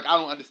away. I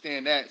don't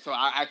understand that, so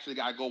I actually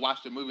gotta go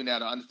watch the movie now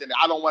to understand that.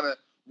 I don't want to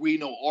read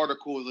no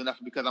articles or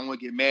nothing because I'm gonna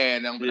get mad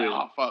and I'm gonna be like,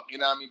 oh fuck, you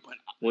know what I mean? But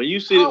when you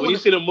see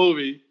the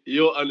movie,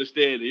 you'll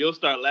understand it. You'll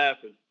start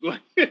laughing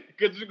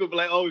because you're gonna be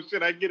like, oh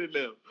shit, I get it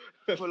now.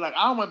 But like,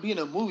 I don't want to be in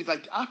the movies.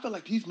 Like, I feel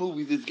like these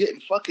movies is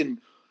getting fucking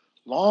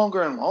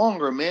longer and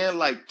longer, man.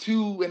 Like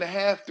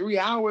 2.5, 3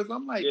 hours.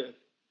 I'm like,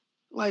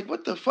 like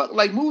what the fuck?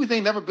 Like movies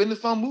ain't never been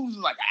this long. Movies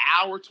is like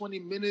an hour, 20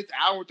 minutes,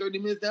 hour, 30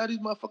 minutes. Now these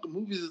motherfucking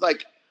movies is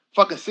like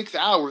fucking 6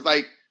 hours.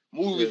 Like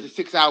movies is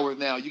 6 hours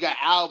now. You got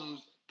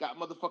albums. Got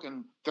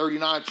motherfucking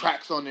 39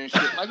 tracks on there and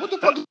shit. Like, what the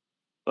fuck?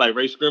 Like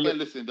Ray Scrimmage?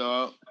 Listen,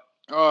 dog.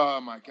 Oh,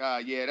 my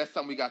God. Yeah, that's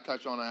something we got to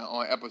touch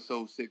on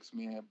episode 6,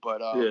 man.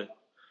 But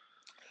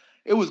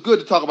it was good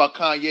to talk about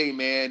Kanye,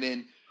 man,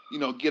 and, you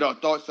know, get our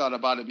thoughts out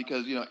about it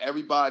because, you know,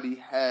 everybody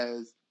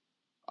has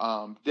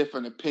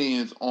different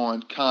opinions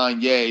on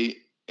Kanye,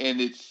 and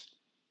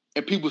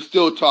people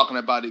still talking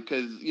about it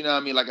because, you know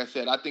what I mean? Like I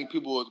said, I think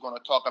people are going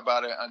to talk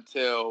about it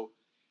until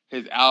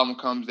his album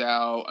comes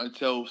out,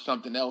 until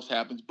something else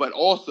happens. But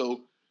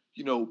also,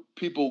 you know,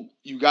 people,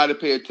 you got to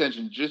pay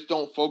attention. Just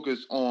don't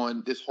focus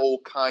on this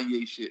whole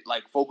Kanye shit.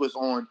 Like, focus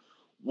on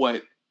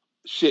what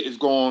shit is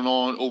going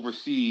on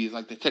overseas,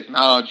 like the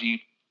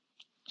technology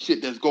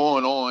shit that's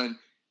going on,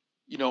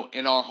 you know,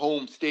 in our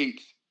home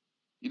states.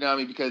 You know what I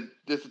mean? Because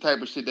this is the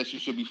type of shit that you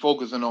should be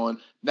focusing on,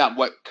 not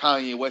what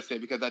Kanye West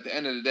said. Because at the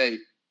end of the day,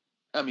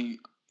 I mean,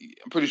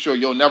 I'm pretty sure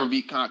you'll never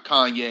beat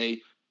Kanye.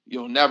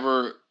 You'll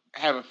never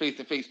have a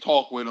face-to-face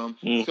talk with him.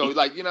 Mm-hmm. So,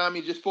 like, you know what I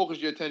mean? Just focus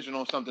your attention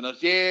on something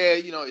else. Yeah,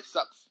 you know, it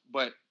sucks,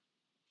 but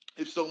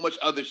it's so much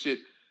other shit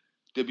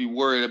to be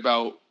worried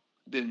about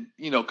than,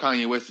 you know,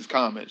 Kanye West's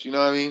comments. You know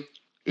what I mean?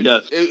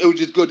 It was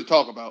just good to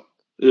talk about.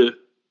 Yeah.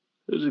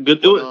 It was a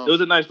good. It was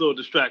a nice little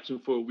distraction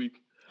for a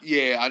week.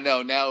 Yeah, I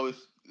know. Now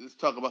let's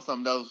talk about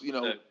something else. You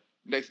know,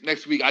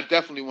 next week I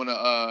definitely want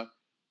to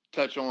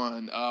touch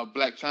on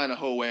Black China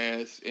hoe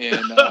ass and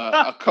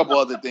a couple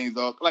other things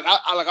though. Like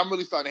I'm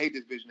really starting to hate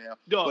this bitch now.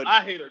 Yo,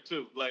 I hate her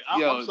too. Like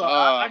I'm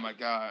sorry. My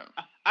god.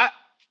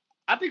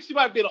 I think she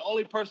might be the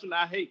only person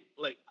I hate.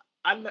 Like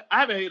I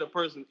haven't hated a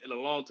person in a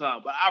long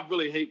time, but I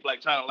really hate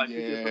Black China. Like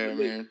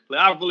man. Like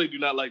I really do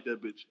not like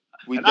that bitch.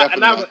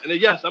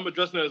 Yes, I'm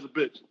addressing her as a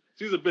bitch.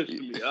 She's a bitch to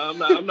me.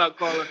 I'm not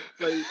calling.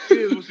 Like she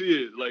is what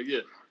she is. Like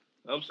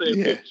I'm saying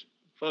bitch.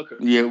 Fuck her.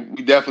 Yeah,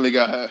 we definitely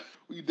got her.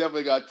 We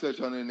definitely got to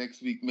touch on it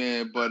next week,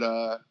 man. But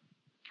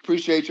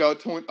appreciate y'all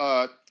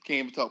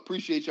came to talk.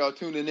 Appreciate y'all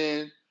tuning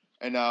in,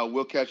 and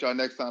we'll catch y'all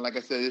next time. Like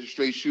I said, it's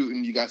straight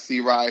shooting. You got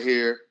C Ryde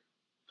here.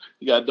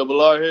 You got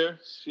Double R here.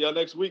 See y'all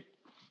next week.